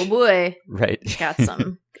like, oh boy, right? Got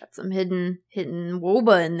some hidden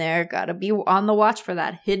WOBA in there. Gotta be on the watch for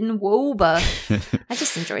that hidden WOBA. I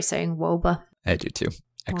just enjoy saying WOBA. I do too.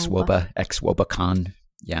 xwOBA, xwOBAcon.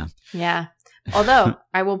 Yeah. Yeah. Although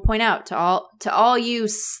I will point out to all you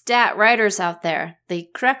stat writers out there, the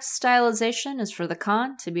correct stylization is for the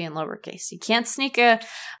con to be in lowercase. You can't sneak an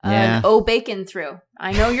O bacon through.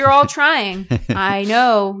 I know you're all trying. I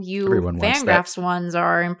know you Fangraphs ones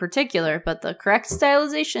are in particular, but the correct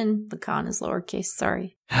stylization, the con is lowercase.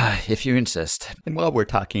 Sorry. If you insist. And while we're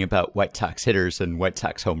talking about White Sox hitters and White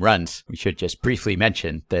Sox home runs, we should just briefly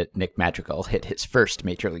mention that Nick Madrigal hit his first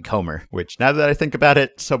Major League homer, which, now that I think about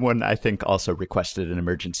it, someone I think also requested an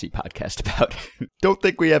emergency podcast about. Don't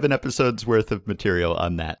think we have an episode's worth of material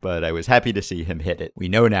on that, but I was happy to see him hit it. We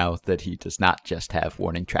know now that he does not just have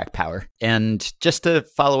warning track power. And just to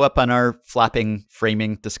follow up on our flopping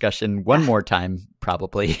framing discussion one more time,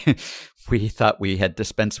 probably. We thought we had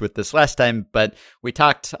dispensed with this last time, but we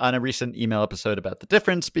talked on a recent email episode about the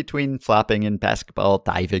difference between flopping in basketball,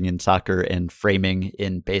 diving in soccer, and framing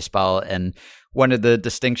in baseball. And one of the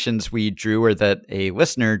distinctions we drew, or that a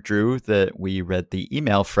listener drew that we read the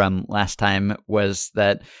email from last time, was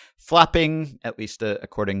that flopping, at least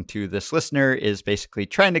according to this listener, is basically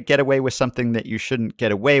trying to get away with something that you shouldn't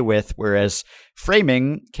get away with, whereas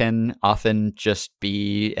framing can often just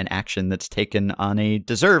be an action that's taken on a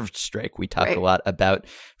deserved strike. We talk a lot about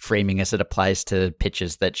framing as it applies to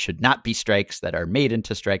pitches that should not be strikes, that are made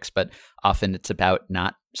into strikes, but often it's about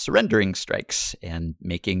not surrendering strikes and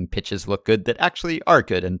making pitches look good that actually are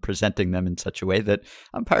good, and presenting them in such a way that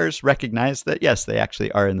umpires recognize that, yes, they actually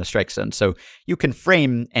are in the strike zone. So you can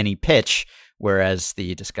frame any pitch, whereas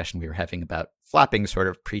the discussion we were having about flopping sort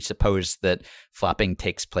of presupposed that flopping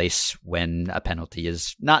takes place when a penalty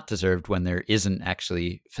is not deserved, when there isn't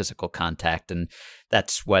actually physical contact. And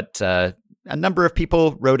that's what a number of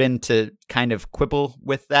people wrote in to kind of quibble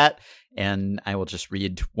with that. And I will just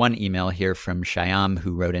read one email here from Shyam,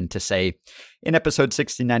 who wrote in to say, in episode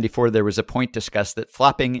 1694, there was a point discussed that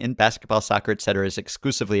flopping in basketball, soccer, etc. is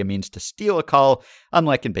exclusively a means to steal a call,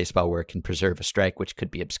 unlike in baseball where it can preserve a strike, which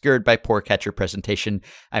could be obscured by poor catcher presentation.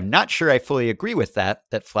 I'm not sure I fully agree with that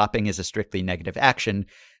flopping is a strictly negative action.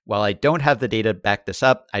 While I don't have the data to back this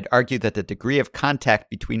up, I'd argue that the degree of contact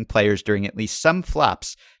between players during at least some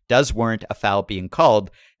flops does warrant a foul being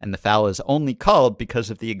called, and the foul is only called because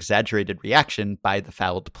of the exaggerated reaction by the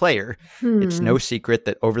fouled player. It's no secret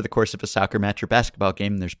that over the course of a soccer match or basketball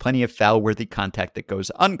game, there's plenty of foul-worthy contact that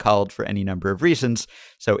goes uncalled for any number of reasons.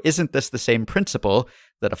 So isn't this the same principle?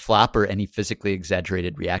 that a flop or any physically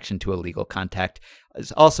exaggerated reaction to illegal contact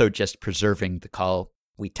is also just preserving the call.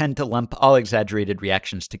 We tend to lump all exaggerated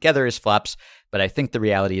reactions together as flops, but I think the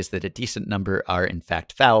reality is that a decent number are in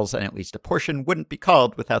fact fouls, and at least a portion wouldn't be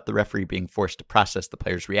called without the referee being forced to process the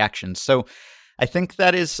player's reactions. So I think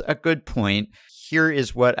that is a good point. Here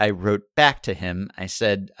is what I wrote back to him. I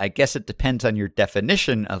said, I guess it depends on your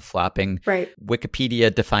definition of flopping. Right.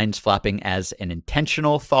 Wikipedia defines flopping as an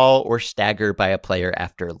intentional fall or stagger by a player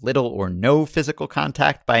after little or no physical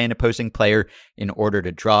contact by an opposing player in order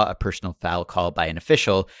to draw a personal foul call by an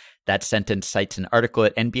official. That sentence cites an article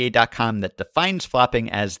at NBA.com that defines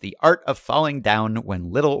flopping as the art of falling down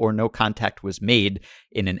when little or no contact was made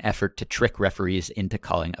in an effort to trick referees into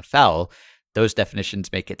calling a foul. Those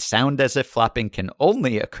definitions make it sound as if flopping can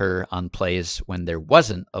only occur on plays when there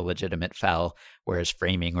wasn't a legitimate foul, whereas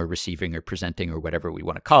framing or receiving or presenting or whatever we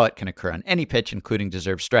want to call it can occur on any pitch, including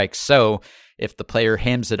deserved strikes. So if the player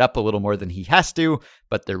hams it up a little more than he has to,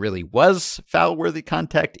 but there really was foul-worthy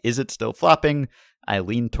contact, is it still flopping? I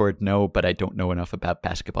lean toward no, but I don't know enough about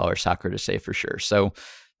basketball or soccer to say for sure. So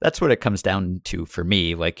that's what it comes down to for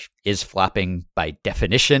me. Like, is flopping by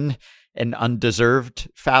definition an undeserved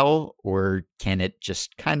foul, or can it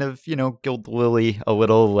just kind of, gild the lily a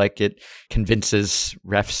little, like it convinces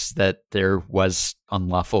refs that there was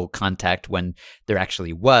unlawful contact when there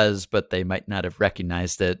actually was, but they might not have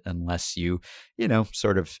recognized it unless you,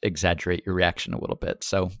 sort of exaggerate your reaction a little bit.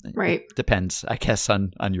 So right. It depends, I guess,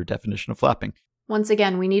 on your definition of flopping. Once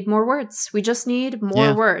again, we need more words. We just need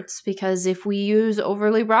more words, because if we use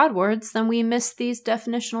overly broad words, then we miss these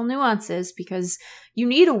definitional nuances, because you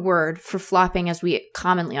need a word for flopping as we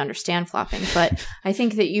commonly understand flopping. But I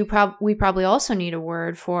think that we probably also need a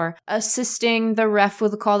word for assisting the ref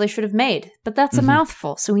with a call they should have made. But that's a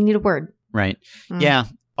mouthful, so we need a word. Right. Yeah.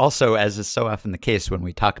 Also, as is so often the case when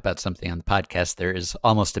we talk about something on the podcast, there is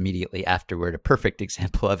almost immediately afterward a perfect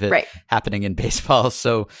example of it happening in baseball.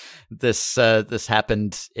 So this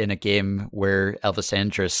happened in a game where Elvis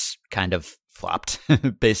Andrus kind of flopped,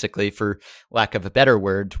 basically, for lack of a better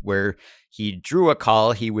word, where he drew a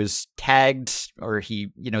call, he was tagged, or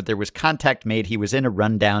there was contact made. He was in a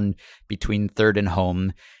rundown between third and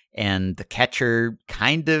home, and the catcher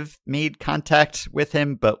kind of made contact with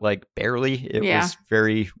him, but like barely. It was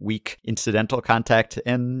very weak incidental contact,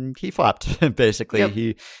 and he flopped, basically.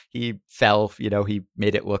 Yep. He fell, he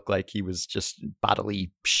made it look like he was just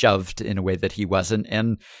bodily shoved in a way that he wasn't,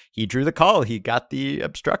 and he drew the call. He got the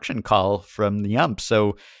obstruction call from the ump,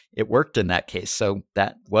 so it worked in that case. So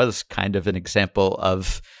that was kind of an example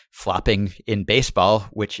of flopping in baseball,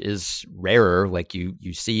 which is rarer. Like you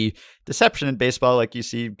see deception in baseball, like you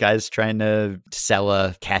see guys trying to sell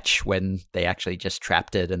a catch when they actually just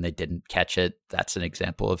trapped it and they didn't catch it. That's an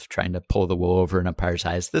example of trying to pull the wool over an umpire's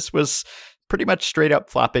eyes. This was pretty much straight up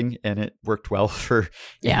flopping, and it worked well for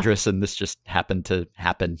Andrus, and this just happened to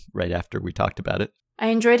happen right after we talked about it. I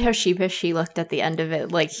enjoyed how sheepish he looked at the end of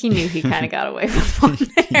it. Like, he knew he kind of got away with one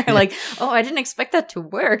there. Like, oh, I didn't expect that to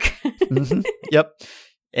work. Yep.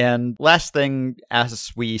 And last thing,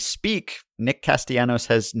 as we speak, Nick Castellanos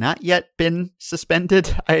has not yet been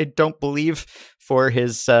suspended, I don't believe, for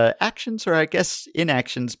his actions, or I guess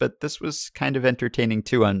inactions, but this was kind of entertaining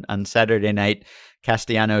too. On Saturday night,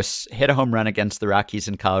 Castellanos hit a home run against the Rockies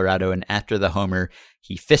in Colorado, and after the homer,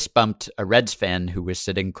 he fist bumped a Reds fan who was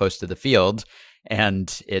sitting close to the field.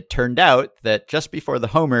 And it turned out that just before the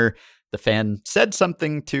homer, the fan said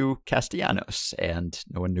something to Castellanos, and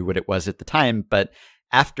no one knew what it was at the time. But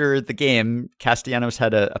after the game, Castellanos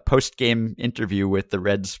had a post-game interview with the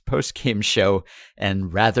Reds post-game show,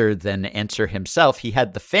 and rather than answer himself, he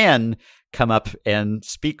had the fan come up and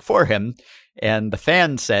speak for him. And the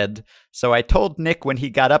fan said, "So I told Nick when he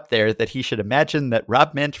got up there that he should imagine that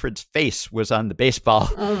Rob Manfred's face was on the baseball."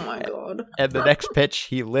 Oh my God. And the next pitch,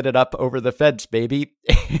 he lit it up over the fence, baby.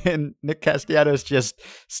 And Nick Castellanos just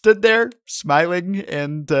stood there smiling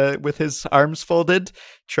and with his arms folded,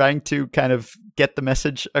 trying to kind of get the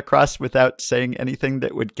message across without saying anything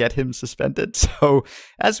that would get him suspended. So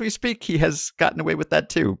as we speak, he has gotten away with that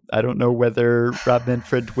too. I don't know whether Rob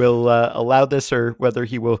Manfred will allow this, or whether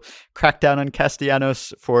he will crack down on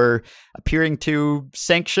Castellanos for appearing to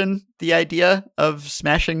sanction the idea of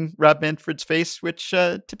smashing Rob Manfred's face, which,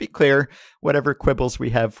 to be clear, whatever quibbles we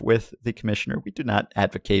have with the commissioner, we do not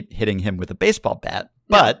advocate hitting him with a baseball bat.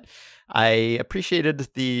 No. But I appreciated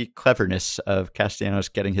the cleverness of Castellanos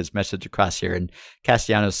getting his message across here. And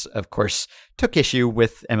Castellanos, of course, took issue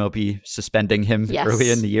with MLB suspending him early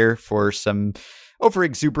in the year for some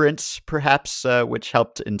over-exuberance, perhaps, which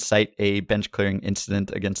helped incite a bench-clearing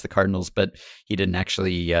incident against the Cardinals, but he didn't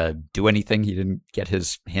actually do anything. He didn't get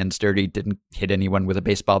his hands dirty, didn't hit anyone with a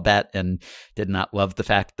baseball bat, and did not love the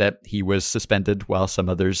fact that he was suspended while some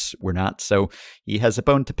others were not. So he has a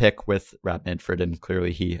bone to pick with Rob Manfred, and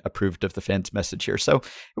clearly he approved of the fans' message here. So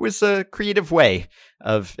it was a creative way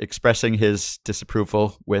of expressing his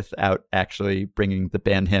disapproval without actually bringing the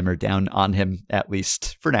ban hammer down on him, at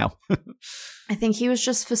least for now. I think he was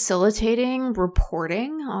just facilitating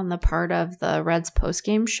reporting on the part of the Reds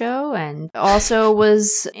postgame show, and also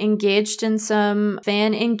was engaged in some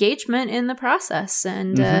fan engagement in the process.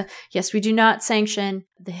 And yes, we do not sanction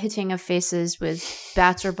the hitting of faces with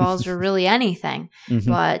bats or balls or really anything,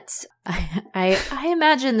 but I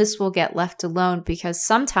imagine this will get left alone, because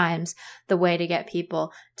sometimes the way to get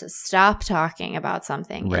people to stop talking about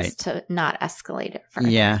something is to not escalate it further.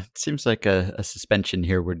 Yeah, it seems like a suspension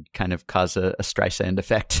here would kind of cause a Streisand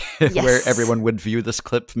effect where everyone would view this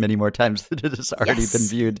clip many more times than it has already been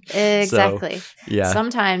viewed. Exactly. So, yeah.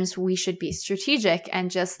 Sometimes we should be strategic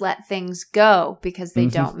and just let things go because they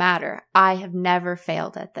don't matter. I have never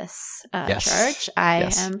failed at this charge.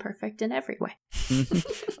 I am perfect in every way.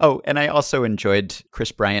 Oh, and I also enjoyed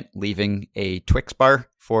Chris Bryant leaving a Twix bar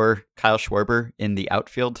for Kyle Schwarber in the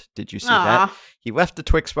outfield. Did you see that? He left the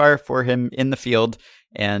Twix bar for him in the field,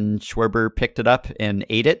 and Schwarber picked it up and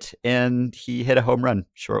ate it, and he hit a home run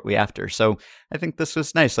shortly after. So I think this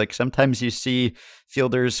was nice. Like, sometimes you see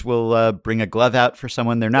fielders will bring a glove out for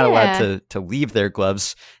someone. They're not allowed to leave their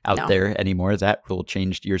gloves out there anymore. That rule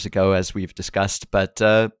changed years ago, as we've discussed. But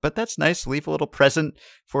that's nice. Leave a little present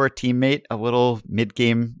for a teammate, a little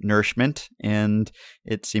mid-game nourishment, and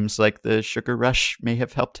it seems like the sugar rush may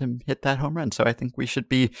have helped him hit that home run. So I think we should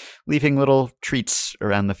be leaving little treats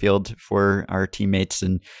around the field for our teammates.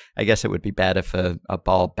 And I guess it would be bad if a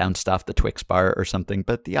ball bounced off the Twix bar or something,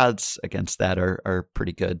 but the odds against that are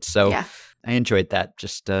pretty good. So I enjoyed that,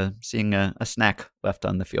 just seeing a snack left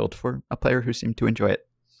on the field for a player who seemed to enjoy it.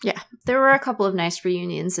 Yeah, there were a couple of nice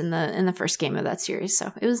reunions in the first game of that series,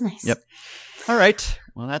 so it was nice. Yep. All right.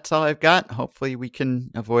 Well, that's all I've got. Hopefully we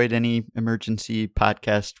can avoid any emergency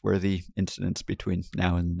podcast-worthy incidents between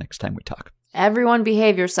now and the next time we talk. Everyone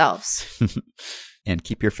behave yourselves. And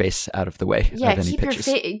keep your face out of the way of any pitches.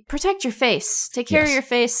 Protect your face. Take care of your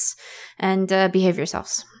face and behave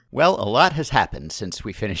yourselves. Well, a lot has happened since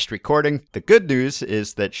we finished recording. The good news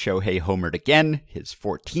is that Shohei homered again, his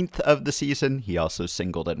 14th of the season. He also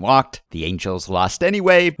singled and walked. The Angels lost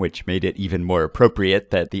anyway, which made it even more appropriate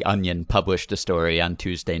that The Onion published a story on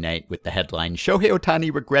Tuesday night with the headline, "Shohei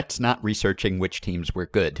Ohtani regrets not researching which teams were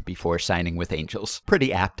good before signing with Angels."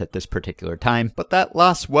 Pretty apt at this particular time, but that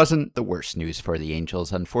loss wasn't the worst news for the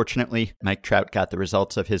Angels, unfortunately. Mike Trout got the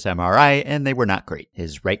results of his MRI, and they were not great.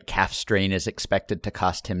 His right calf strain is expected to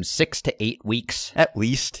cost him 6 to 8 weeks at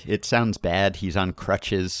least. It sounds bad. He's on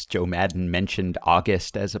crutches. Joe Madden mentioned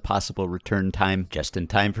August as a possible return time, just in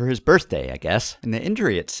time for his birthday, I guess. And the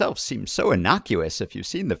injury itself seems so innocuous. If you've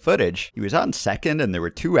seen the footage, he was on second and there were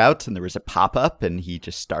 2 outs and there was a pop-up and he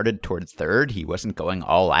just started towards third. He wasn't going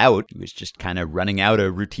all out. He was just kind of running out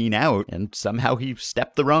a routine out, and somehow he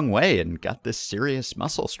stepped the wrong way and got this serious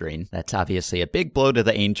muscle strain. That's obviously a big blow to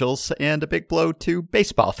the Angels and a big blow to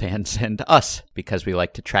baseball fans and us, because we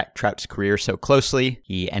like to track Trout's career so closely.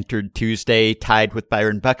 He entered Tuesday tied with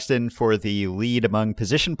Byron Buxton for the lead among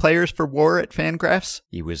position players for WAR at Fangraphs.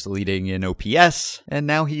 He was leading in OPS, and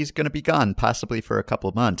now he's going to be gone, possibly for a couple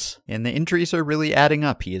months. And the injuries are really adding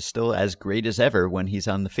up. He is still as great as ever when he's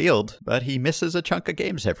on the field, but he misses a chunk of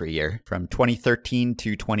games every year. From 2013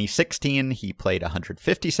 to 2016, he played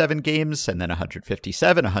 157 games, and then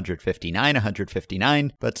 157, 159,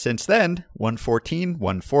 159. But since then, 114,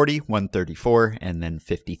 140, 134, and then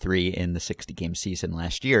 53 in the 60-game season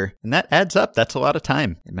last year. And that adds up. That's a lot of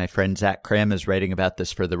time. And my friend Zach Cram is writing about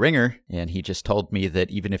this for The Ringer, and he just told me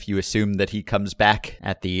that even if you assume that he comes back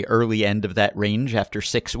at the early end of that range after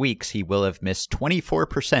 6 weeks, he will have missed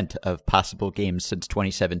 24% of possible games since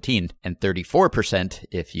 2017, and 34%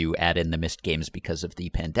 if you add in the missed games because of the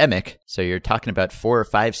pandemic. So you're talking about 4 or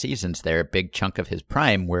 5 seasons there, a big chunk of his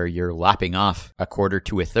prime, where you're lopping off a quarter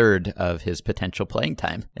to a third of his potential playing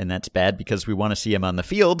time. And that's bad because we want to see him on the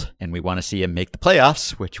field, and we want to see him make the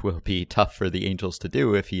playoffs, which will be tough for the Angels to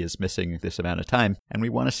do if he is missing this amount of time. And we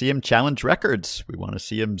want to see him challenge records. We want to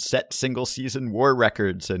see him set single-season WAR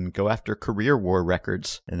records and go after career WAR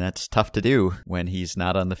records. And that's tough to do when he's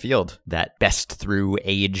not on the field. That best through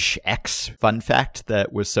age X fun fact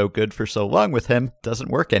that was so good for so long with him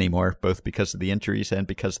doesn't work anymore, both because of the injuries and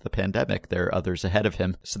because of the pandemic. There are others ahead of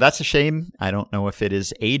him. So that's a shame. I don't know if it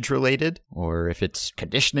is age-related or if it's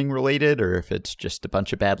conditioning-related or if it's just a bunch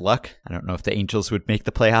of bad luck. I don't know if the Angels would make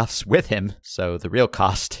the playoffs with him. So the real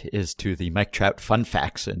cost is to the Mike Trout fun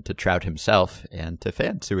facts and to Trout himself and to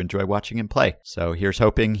fans who enjoy watching him play. So here's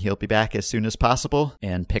hoping he'll be back as soon as possible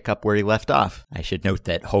and pick up where he left off. I should note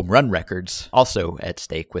that home run records also at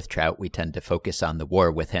stake with Trout. We tend to focus on the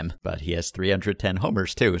WAR with him, but he has 310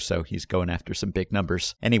 homers too, so he's going after some big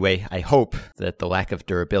numbers. Anyway, I hope that the lack of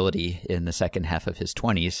durability in the second half of his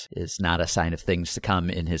 20s is not a sign of things to come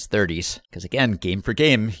in his 30s, because again, game for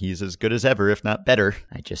game, he's as good as ever, if not better.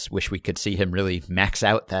 I just wish we could see him really max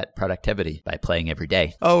out that productivity by playing every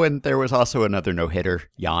day. Oh, and there was also another no-hitter.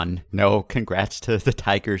 Yawn. No, congrats to the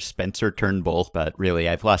Tigers' Spencer Turnbull, but really,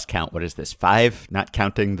 I've lost count. What is this, 5? Not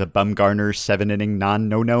counting the Bumgarner 7-inning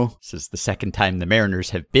non-no-no? This is the second time the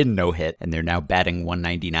Mariners have been no-hit, and they're now batting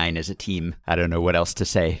 199 as a team. I don't know what else to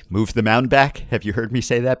say. Move the mound back? Have you heard me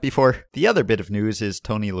say that before? The other bit of news is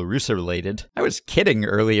Tony La Russa related. I was kidding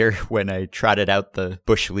earlier when I trotted out the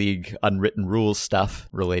Bush League unwritten rules stuff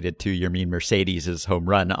related to Yermin Mercedes' home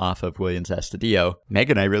run off of Willians Astudillo. Meg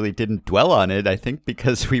and I really didn't dwell on it, I think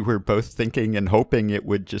because we were both thinking and hoping it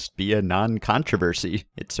would just be a non-controversy.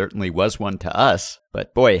 It certainly was one to us.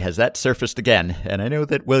 But boy, has that surfaced again, and I know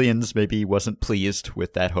that Willians maybe wasn't pleased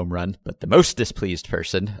with that home run, but the most displeased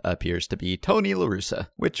person appears to be Tony La Russa,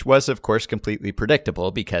 which was of course completely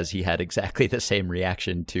predictable because he had exactly the same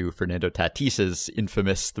reaction to Fernando Tatis's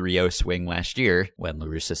infamous 3-0 swing last year when La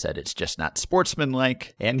Russa said it's just not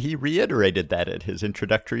sportsmanlike, and he reiterated that at his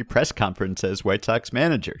introductory press conference as White Sox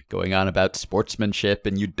manager, going on about sportsmanship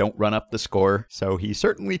and you don't run up the score. So he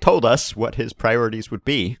certainly told us what his priorities would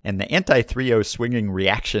be, and the anti-3-0 swinging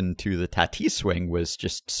reaction to the Tatis swing was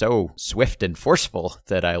just so swift and forceful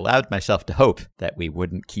that I allowed myself to hope that we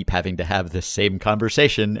wouldn't keep having to have this same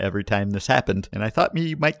conversation every time this happened, and I thought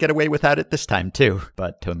we might get away without it this time too.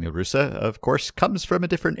 But Tony La Russa, of course, comes from a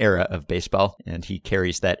different era of baseball, and he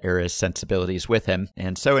carries that era's sensibilities with him.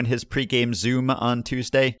 And so in his pregame Zoom on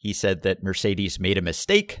Tuesday, he said that Mercedes made a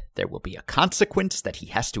mistake, there will be a consequence that he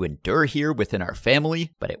has to endure here within our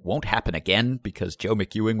family, but it won't happen again because Joe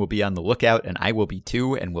McEwing will be on the lookout and I will be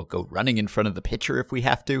too, and we'll go running in front of the pitcher if we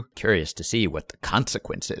have to. Curious to see what the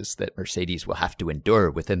consequence is that Mercedes will have to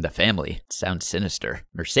endure within the family. It sounds sinister.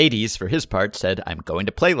 Mercedes, for his part, said, I'm going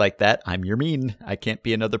to play like that. I'm Yermin. I can't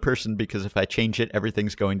be another person because if I change it,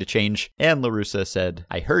 everything's going to change. And La Russa said,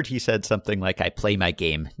 I heard he said something like, I play my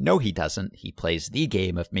game. No, he doesn't. He plays the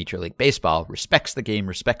game of Major League Baseball, respects the game,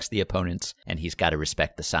 respects the opponents, and he's got to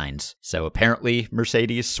respect the signs. So apparently,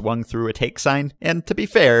 Mercedes swung through a take sign, and to be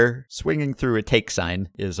fair, swinging through a take sign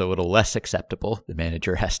is a little less acceptable. The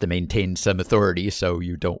manager has to maintain some authority, so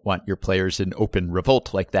you don't want your players in open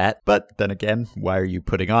revolt like that. But then again, why are you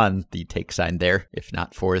putting on the take sign there, if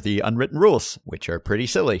not for the unwritten rules, which are pretty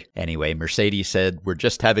silly? Anyway, Mercedes said, we're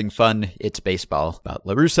just having fun, it's baseball. About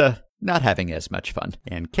La Russa, not having as much fun,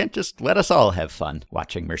 and can't just let us all have fun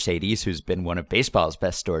watching Mercedes, who's been one of baseball's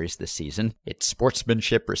best stories this season. It's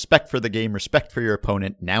sportsmanship, respect for the game, respect for your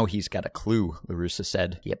opponent. Now he's got a clue, La Russa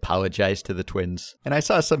said. He apologized to the Twins. And I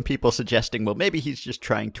saw some people suggesting, well, maybe he's just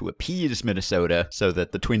trying to appease Minnesota so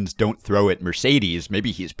that the Twins don't throw at Mercedes.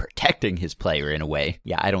 Maybe he's protecting his player in a way.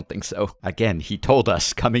 Yeah, I don't think so. Again, he told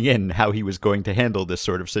us coming in how he was going to handle this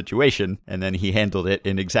sort of situation, and then he handled it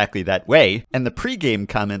in exactly that way. And the pregame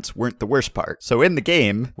comments weren't the worst part. So in the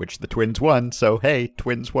game, which the Twins won, so hey,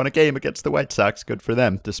 Twins won a game against the White Sox, good for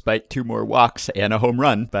them, despite 2 more walks and a home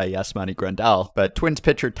run by Yasmani Grandal. But Twins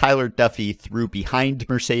pitcher Tyler Duffy threw behind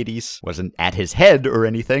Mercedes, wasn't at his head or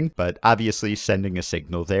anything, but obviously sending a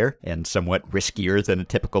signal there, and somewhat riskier than a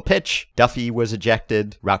typical pitch. Duffy was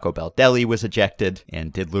ejected, Rocco Baldelli was ejected,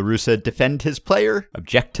 and did La Russa defend his player?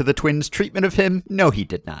 Object to the Twins' treatment of him? No, he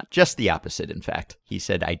did not. Just the opposite, in fact. He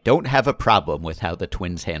said, I don't have a problem with how the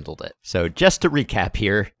Twins handled nailed it. So just to recap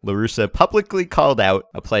here, La Russa publicly called out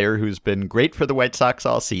a player who's been great for the White Sox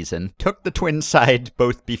all season, took the Twins' side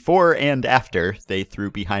both before and after they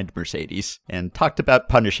threw behind Mercedes, and talked about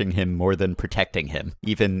punishing him more than protecting him,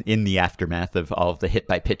 even in the aftermath of all of the hit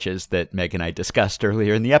by pitches that Meg and I discussed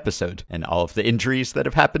earlier in the episode, and all of the injuries that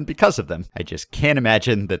have happened because of them. I just can't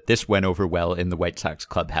imagine that this went over well in the White Sox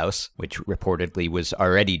clubhouse, which reportedly was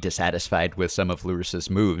already dissatisfied with some of La Russa's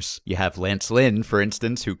moves. You have Lance Lynn, for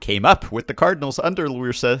instance, who came up with the Cardinals under La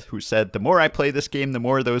Russa, who said, "The more I play this game, the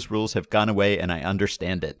more those rules have gone away, and I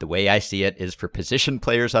understand it. The way I see it is for position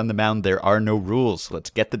players on the mound, there are no rules. Let's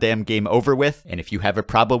get the damn game over with, and if you have a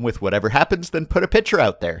problem with whatever happens, then put a pitcher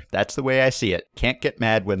out there. That's the way I see it. Can't get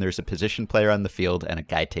mad when there's a position player on the field and a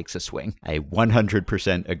guy takes a swing." I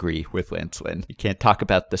 100% agree with Lance Lynn. You can't talk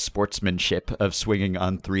about the sportsmanship of swinging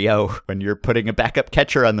on 3-0 when you're putting a backup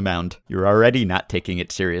catcher on the mound. You're already not taking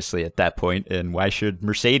it seriously at that point, and why should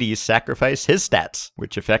Mercedes sacrifice his stats,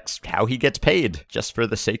 which affects how he gets paid, just for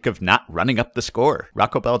the sake of not running up the score?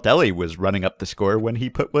 Rocco Baldelli was running up the score when he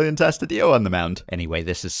put Willians Astudillo on the mound. Anyway,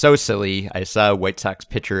 this is so silly. I saw White Sox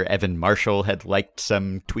pitcher Evan Marshall had liked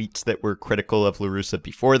some tweets that were critical of La Russa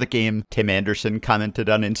before the game. Tim Anderson commented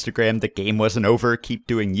on Instagram, "The game wasn't over. Keep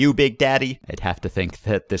doing you, Big Daddy." I'd have to think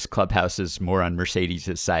that this clubhouse is more on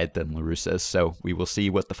Mercedes' side than La Russa's, so we will see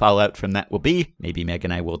what the fallout from that will be. Maybe Meg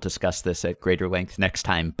and I will discuss this at greater length next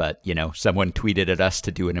time, but, someone tweeted at us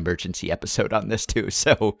to do an emergency episode on this too,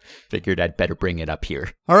 so figured I'd better bring it up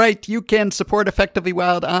here. All right, you can support Effectively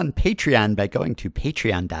Wild on Patreon by going to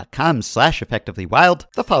patreon.com/effectivelywild.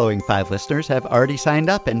 The following 5 listeners have already signed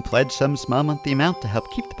up and pledged some small monthly amount to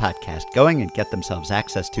help keep the podcast going and get themselves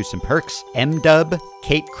access to some perks. M-Dub,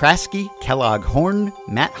 Kate Krasky, Kellogg Horn,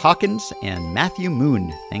 Matt Hawkins, and Matthew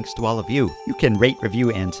Moon. Thanks to all of you. You can rate, review,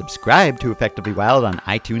 and subscribe to Effectively Wild on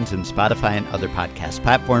iTunes and Spotify and other podcast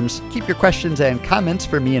platforms. Keep your questions and comments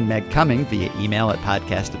for me and Meg coming via email at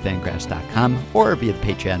podcast@fangraphs.com or via the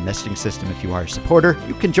Patreon messaging system if you are a supporter.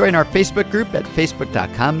 You can join our Facebook group at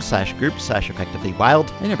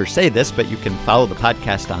facebook.com/group/effectivelywild. I never say this, but you can follow the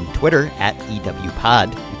podcast on Twitter at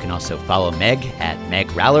EWPod. You can also follow Meg at Meg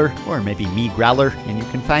Growler, or maybe me Growler, and you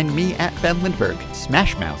can find me at Ben Lindbergh.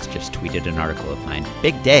 Smash Mouth just tweeted an article of mine.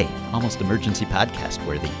 Big day, almost emergency podcast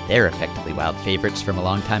worthy. They're Effectively Wild favorites from a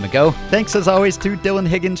long time ago. Thanks as always to Dylan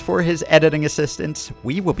Higgins for his editing assistance.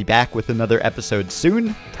 We will be back with another episode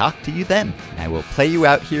soon. Talk to you then. I will play you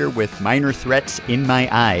out here with Minor Threats in My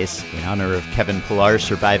Eyes in honor of Kevin Pillar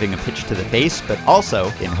surviving a pitch to the face, but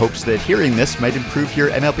also in hopes that hearing this might improve your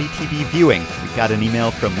MLB TV viewing. We got an email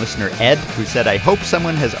from listener Ed, who said, "I hope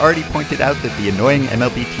someone has already pointed out that the annoying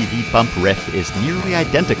MLB TV bump riff is nearly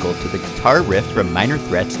identical to the guitar riff from Minor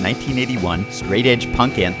Threat's 1981 straight-edge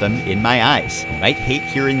punk anthem, In My Eyes. You might hate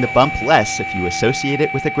hearing the bump less if you associate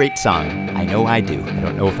it with a great song. I know I do. I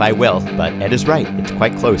don't know if I will, but Ed is right. It's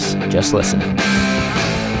quite close. Just listen."